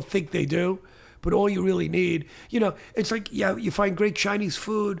 Yeah. People don't think they do, but all you really need, it's like, you find great Chinese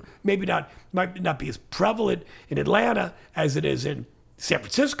food, might not be as prevalent in Atlanta as it is in San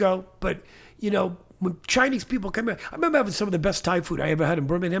Francisco, but, when Chinese people come in, I remember having some of the best Thai food I ever had in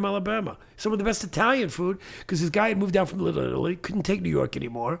Birmingham, Alabama. Some of the best Italian food, because this guy had moved down from Little Italy, couldn't take New York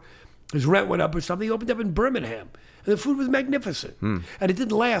anymore. His rent went up or something. He opened up in Birmingham. And the food was magnificent. And it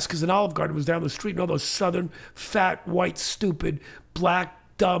didn't last because an Olive Garden was down the street, and all those southern, fat, white, stupid, black,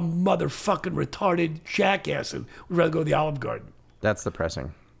 dumb, motherfucking, retarded jackasses would rather go to the Olive Garden. That's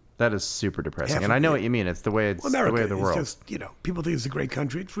depressing. That is super depressing. Half And of I know it. what you mean. It's the way it's America the way of the world. is just, people think it's a great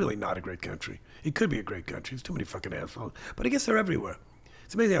country. It's really not a great country. It could be a great country. There's too many fucking assholes. But I guess they're everywhere.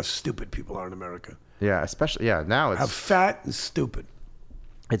 It's amazing how stupid people are in America. Yeah, especially now How it's fat and stupid.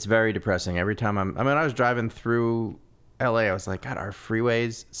 it's very depressing. Every time I was driving through LA, I was like, God, our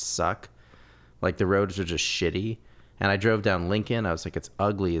freeways suck. Like the roads are just shitty. And I drove down Lincoln. I was like, it's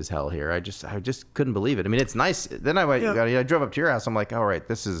ugly as hell here. I just couldn't believe it. I mean, it's nice. Then I drove up to your house. I'm like, all right,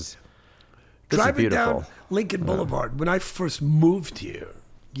 this is Driving beautiful. down Lincoln Boulevard, when I first moved here,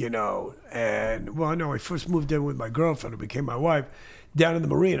 I first moved in with my girlfriend who became my wife, down in the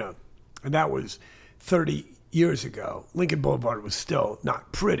marina. And that was 30 years ago. Lincoln Boulevard was still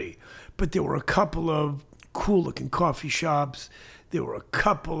not pretty, but there were a couple of cool looking coffee shops. There were a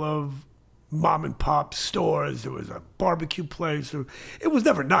couple of mom and pop stores. There was a barbecue place. It was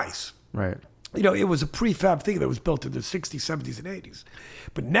never nice. Right. It was a prefab thing that was built in the 60s, 70s, and 80s.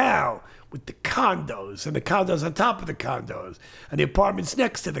 But now, with the condos, and the condos on top of the condos, and the apartments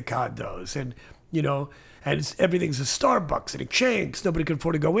next to the condos, and, everything's a Starbucks and a chain because nobody can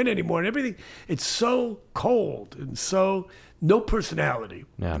afford to go in anymore, and everything, it's so cold and so no personality.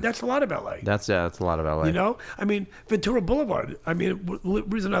 Yeah. And that's a lot of LA. That's a lot of LA. Ventura Boulevard. The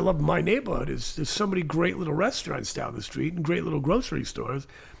reason I love my neighborhood is there's so many great little restaurants down the street and great little grocery stores,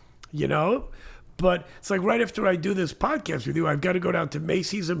 But it's like right after I do this podcast with you, I've got to go down to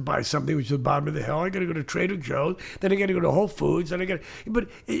Macy's and buy something, which is the bottom of the hill. I got to go to Trader Joe's. Then I got to go to Whole Foods. But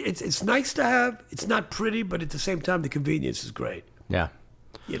it's nice to have. It's not pretty, but at the same time, the convenience is great. Yeah.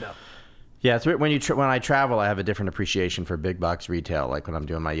 Yeah, it's weird. When I travel, I have a different appreciation for big box retail. Like when I'm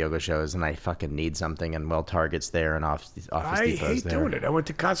doing my yoga shows and I fucking need something, and Target's there and Office I Depot's hate there. doing it. I went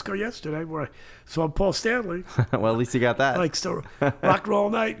to Costco yesterday where I saw Paul Stanley. Well, at least you got that. Likes to rock roll all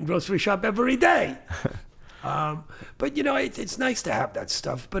night and grocery shop every day. But it's nice to have that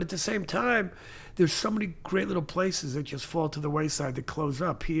stuff. But at the same time, there's so many great little places that just fall to the wayside that close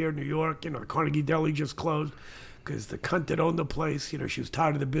up here, New York. The Carnegie Deli just closed because the cunt that owned the place, she was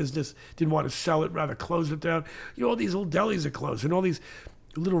tired of the business, didn't want to sell it, rather close it down. All these little delis are closed, and all these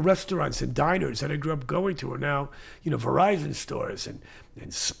little restaurants and diners that I grew up going to are now, Verizon stores and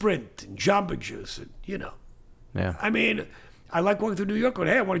Sprint and Jamba Juice and, Yeah. I like walking through New York going,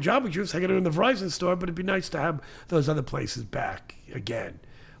 hey, I want a Jamba Juice. I got it in the Verizon store, but it'd be nice to have those other places back again.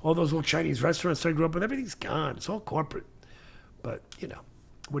 All those little Chinese restaurants I grew up with, everything's gone. It's all corporate. But,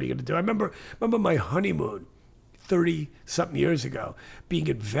 what are you going to do? I remember my honeymoon 30-something years ago being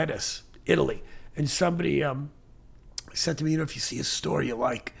in Venice, Italy. And somebody said to me, if you see a store you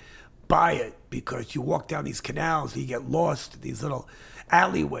like, buy it because you walk down these canals and you get lost in these little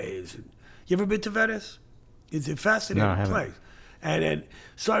alleyways. You ever been to Venice? It's a fascinating place. And then,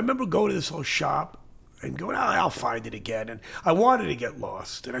 so I remember going to this little shop and going, I'll find it again. And I wanted to get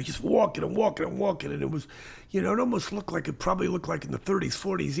lost. And I just walking. And it was, it almost looked like, it probably looked like in the 30s,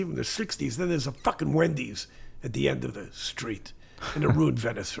 40s, even the 60s. Then there's a fucking Wendy's at the end of the street. And it ruined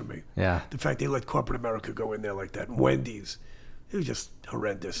Venice for me. Yeah. The fact they let corporate America go in there like that. Wendy's. It was just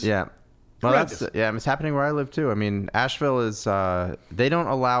horrendous. Yeah. Well, it's happening where I live too. Asheville is, they don't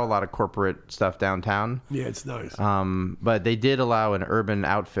allow a lot of corporate stuff downtown. Yeah, it's nice. But they did allow an Urban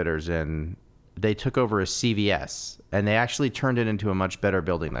Outfitters in. They took over a CVS and they actually turned it into a much better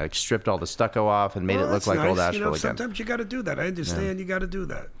building. They stripped all the stucco off and made it look like nice. old Asheville again. Sometimes you got to do that. I understand you got to do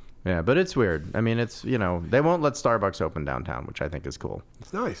that. Yeah, but it's weird. It's, they won't let Starbucks open downtown, which I think is cool.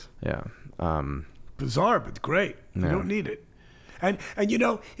 It's nice. Yeah. Bizarre, but great. You don't need it. And I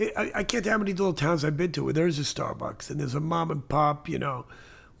can't tell how many little towns I've been to where there's a Starbucks and there's a mom and pop,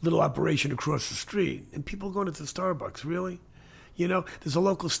 little operation across the street. And people going into Starbucks, really? There's a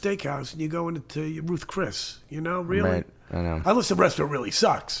local steakhouse and you go into Ruth Chris, really? Right. I know. Unless the restaurant really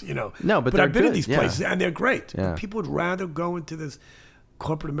sucks, No, but I've been in good, these places and they're great. Yeah. People would rather go into this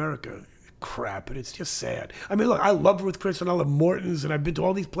corporate America crap, and it's just sad. Look, I love Ruth Chris and I love Morton's, and I've been to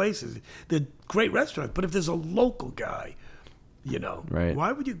all these places. They're great restaurants, but if there's a local guy, right.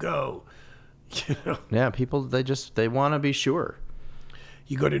 Why would you go? Yeah, people, they want to be sure.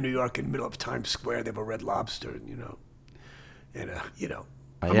 You go to New York in the middle of Times Square, they have a Red Lobster,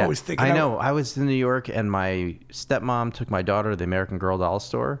 I'm always thinking. I know. I was in New York, and my stepmom took my daughter to the American Girl doll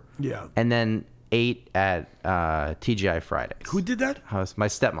store. Yeah. And then ate at TGI Fridays. Who did that? My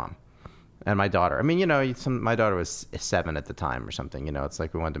stepmom and my daughter. My daughter was 7 at the time or something. It's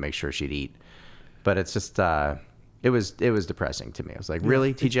like we wanted to make sure she'd eat. But it's just, it was depressing to me. I was like,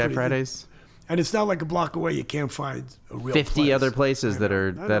 really? TGI Fridays? And it's not like a block away. You can't find a real 50 place. other places that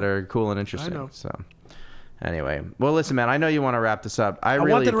are cool and interesting. I know. So anyway, well, listen, man, I know you want to wrap this up. I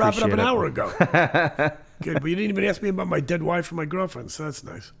really wanted to wrap it up appreciate an hour ago. Good. But you didn't even ask me about my dead wife and my girlfriend, so that's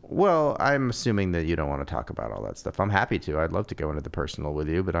nice. Well, I'm assuming that you don't want to talk about all that stuff. I'm happy to. I'd love to go into the personal with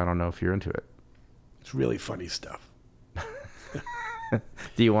you, but I don't know if you're into it. It's really funny stuff.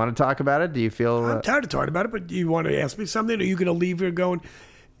 Do you want to talk about it? Do you feel... I'm tired of talking about it, but do you want to ask me something? Are you going to leave here going,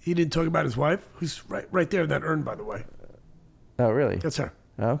 he didn't talk about his wife? Who's right there in that urn, by the way. Oh, really? That's her.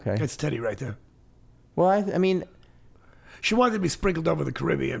 Okay. That's Teddy right there. Well, I mean... She wanted to be sprinkled over the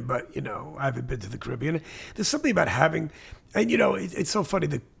Caribbean, but, I haven't been to the Caribbean. There's something about having... And, it's so funny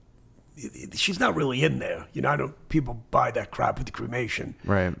that she's not really in there. I don't... People buy that crap with the cremation.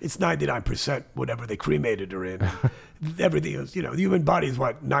 Right. It's 99% whatever they cremated her in. Everything is, the human body is,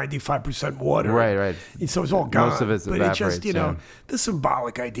 95% water. Right. And so it's all gone. Most of it evaporates, But it's just, the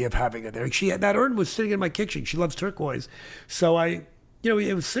symbolic idea of having it there. That urn was sitting in my kitchen. She loves turquoise. So it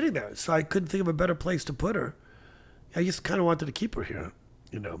was sitting there. So I couldn't think of a better place to put her. I just kind of wanted to keep her here,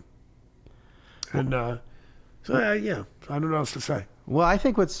 And, I don't know what else to say. Well, I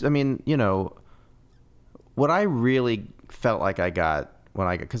think what I really felt like I got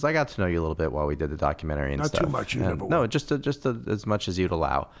because I got to know you a little bit while we did the documentary and Not stuff. too much, you never no, will. just as much as you'd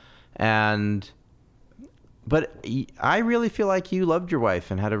allow. But I really feel like you loved your wife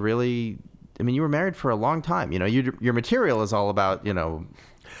and had a really, you were married for a long time. Your material is all about,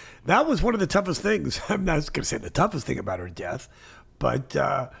 That was one of the toughest things. I'm not going to say the toughest thing about her death, but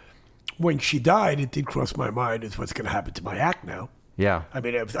when she died, it did cross my mind is what's going to happen to my act now. Yeah. I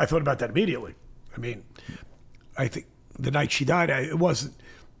thought about that immediately. I think the night she died, I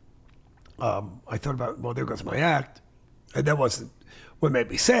thought about, well, there goes my act. And that wasn't what made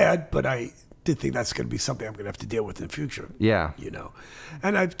me sad, but I did think that's going to be something I'm going to have to deal with in the future. Yeah.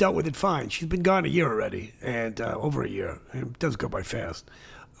 And I've dealt with it fine. She's been gone a year already, and over a year. And it does go by fast.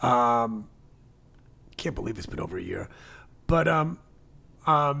 Can't believe it's been over a year. But,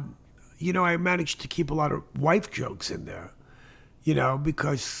 I managed to keep a lot of wife jokes in there,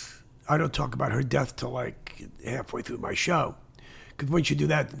 because I don't talk about her death till like halfway through my show. Because once you do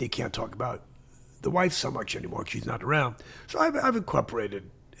that, then you can't talk about the wife so much anymore because she's not around. So I've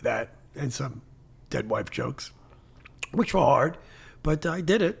incorporated that and some dead wife jokes, which were hard, but I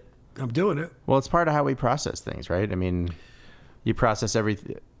did it. I'm doing it. Well, it's part of how we process things, right? You process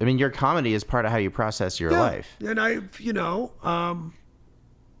everything. Your comedy is part of how you process your life. And I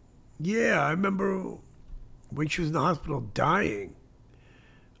remember when she was in the hospital dying,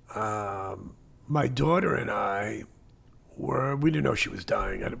 my daughter and I we didn't know she was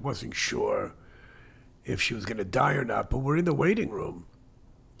dying. I wasn't sure if she was going to die or not, but we're in the waiting room,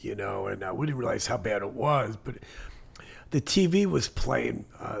 and we didn't realize how bad it was. But the TV was playing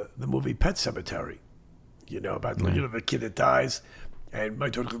the movie Pet Sematary, about the kid that dies. And my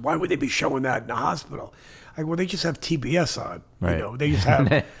daughter goes, why would they be showing that in the hospital? I go, well, they just have TBS on. Right. They just have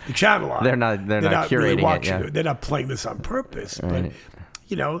the channel on. They're not curating really watching it. Yeah. They're not playing this on purpose. Right. But,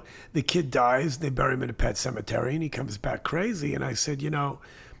 the kid dies. They bury him in a pet cemetery, and he comes back crazy. And I said,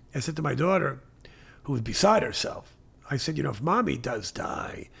 to my daughter, who was beside herself, I said, if Mommy does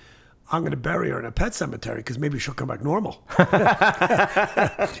die, I'm going to bury her in a pet cemetery because maybe she'll come back normal.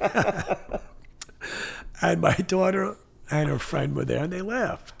 And my daughter and her friend were there, and they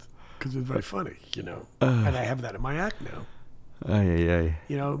laughed because it was very funny, And I have that in my act now.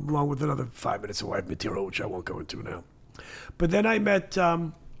 Along with another 5 minutes of wife material, which I won't go into now. But then I met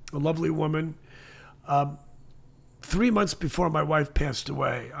a lovely woman. 3 months before my wife passed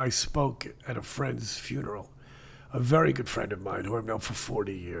away, I spoke at a friend's funeral, a very good friend of mine who I've known for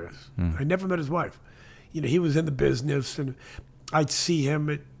 40 years. I never met his wife. He was in the business, and I'd see him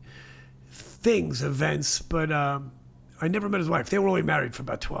at events, but I never met his wife. They were only married for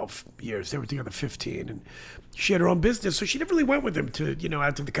about 12 years. They were together 15, and she had her own business, so she never really went with him to,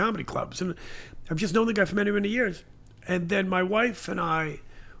 out to the comedy clubs. And I've just known the guy for many, many years. And then my wife and I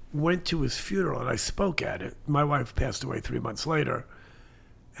went to his funeral, and I spoke at it. My wife passed away 3 months later,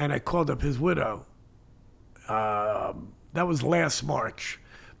 and I called up his widow. That was last March,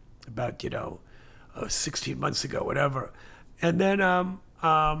 about, 16 months ago, whatever. And then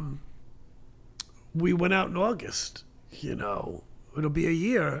we went out in August. It'll be a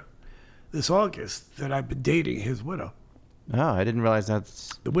year this August that I've been dating his widow. Oh, I didn't realize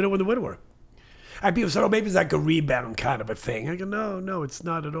that's... The widow and the widower. And people said, maybe it's like a rebound kind of a thing. I go, no, it's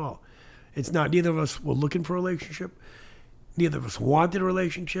not at all. It's not. Neither of us were looking for a relationship. Neither of us wanted a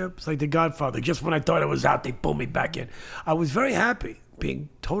relationship. It's like The Godfather. Just when I thought I was out, they pulled me back in. I was very happy being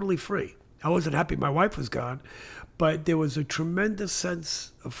totally free. I wasn't happy my wife was gone, but there was a tremendous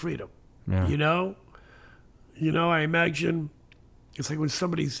sense of freedom. Yeah. I imagine it's like when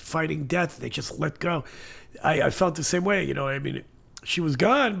somebody's fighting death, they just let go. I felt the same way. she was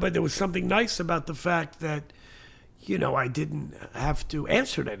gone, but there was something nice about the fact that, you know, I didn't have to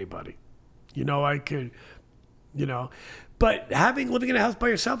answer to anybody. You know, I could, you know. But living in a house by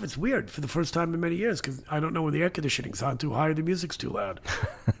yourself, it's weird for the first time in many years because I don't know when the air conditioning's on too high or the music's too loud.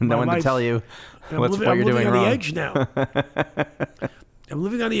 No one to tell you what you're doing wrong. I'm living on the edge now. I'm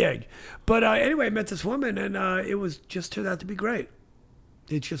living on the edge. But anyway, I met this woman, and it was just turned out to be great.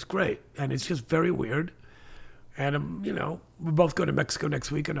 It's just great, and it's just very weird. And, you know, we're both going to Mexico next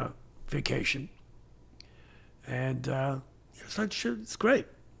week on a vacation. And it's great.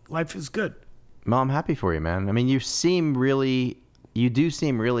 Life is good. Well, I'm happy for you, man. I mean, you do seem really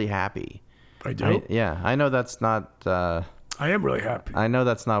happy. I do? I know that's not... I am really happy. I know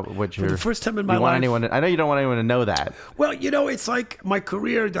that's not what you're... For the first time in my life... I know you don't want anyone to know that. Well, you know, it's like my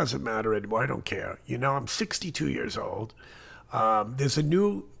career doesn't matter anymore. I don't care. You know, I'm 62 years old. There's a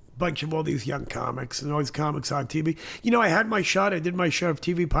new bunch of all these young comics and all these comics on TV. You know, I had my shot. I did my share of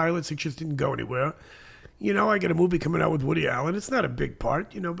TV pilots. It just didn't go anywhere. You know, I got a movie coming out with Woody Allen. It's not a big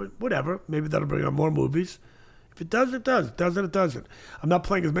part, you know, but whatever. Maybe that'll bring on more movies. If it does, it does. It doesn't, it doesn't. I'm not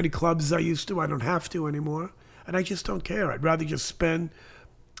playing as many clubs as I used to. I don't have to anymore. And I just don't care. I'd rather just spend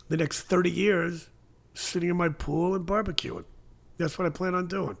the next 30 years sitting in my pool and barbecuing. That's what I plan on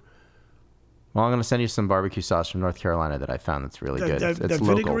doing. Well, I'm going to send you some barbecue sauce from North Carolina that I found that's really good. That it's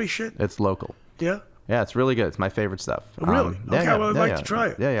vinegary local. Shit? It's local. Yeah? Yeah, it's really good. It's my favorite stuff. Oh, really? Okay, well, I'd like to try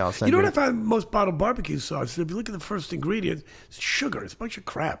it. Yeah, I'll send you. You know what I find most bottled barbecue sauce? If you look at the first ingredient, it's sugar. It's a bunch of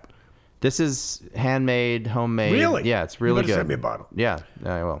crap. This is handmade, homemade. Really? Yeah, it's really good. Send me a bottle. Yeah,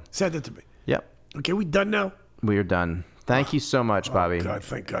 I will. Send it to me. Yep. Okay, we done now? We are done. Thank you so much, Bobby. God,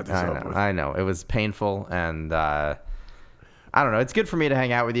 thank God this is over with. I know. It was painful, and I don't know. It's good for me to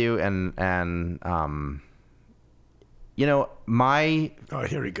hang out with you, and you know, my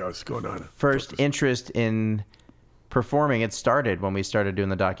here he goes, going on. First interest in performing, it started when we started doing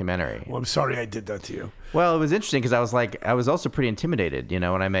the documentary. Well, I'm sorry I did that to you. Well, it was interesting because I was also pretty intimidated, you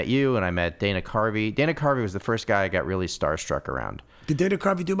know, when I met you and I met Dana Carvey. Dana Carvey was the first guy I got really starstruck around. Did Dana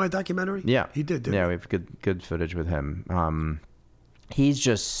Carvey do my documentary? Yeah. He did, didn't he? Yeah, we have good footage with him. He's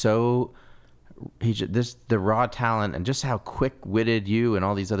just the raw talent and just how quick-witted you and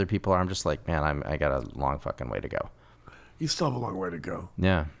all these other people are. I'm just like, man, I got a long fucking way to go. You still have a long way to go.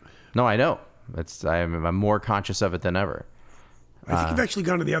 Yeah. No, I know. I'm more conscious of it than ever. I think you've actually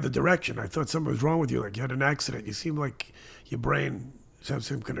gone in the other direction. I thought something was wrong with you, like you had an accident. You seem like your brain has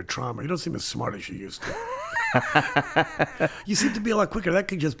some kind of trauma. You don't seem as smart as you used to. You seem to be a lot quicker. That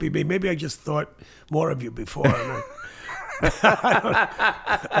could just be me. Maybe I just thought more of you before. And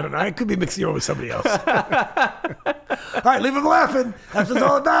I don't know. I could be mixing you up with somebody else. All right, leave him laughing. That's what it's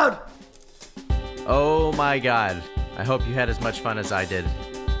all about. Oh my God. I hope you had as much fun as I did.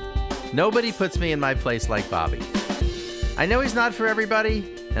 Nobody puts me in my place like Bobby. I know he's not for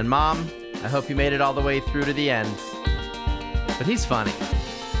everybody, and Mom, I hope you made it all the way through to the end. But he's funny.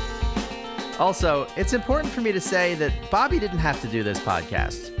 Also, it's important for me to say that Bobby didn't have to do this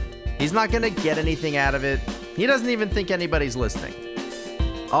podcast. He's not going to get anything out of it. He doesn't even think anybody's listening.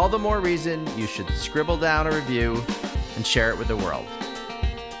 All the more reason you should scribble down a review and share it with the world.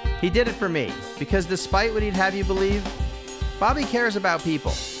 He did it for me, because despite what he'd have you believe, Bobby cares about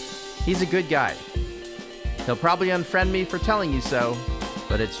people. He's a good guy. He'll probably unfriend me for telling you so,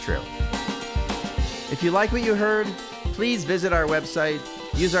 but it's true. If you like what you heard, please visit our website,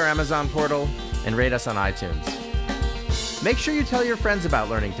 use our Amazon portal, and rate us on iTunes. Make sure you tell your friends about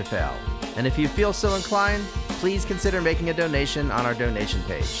Learning to Fail, and if you feel so inclined, please consider making a donation on our donation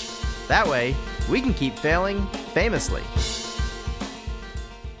page. That way, we can keep failing famously.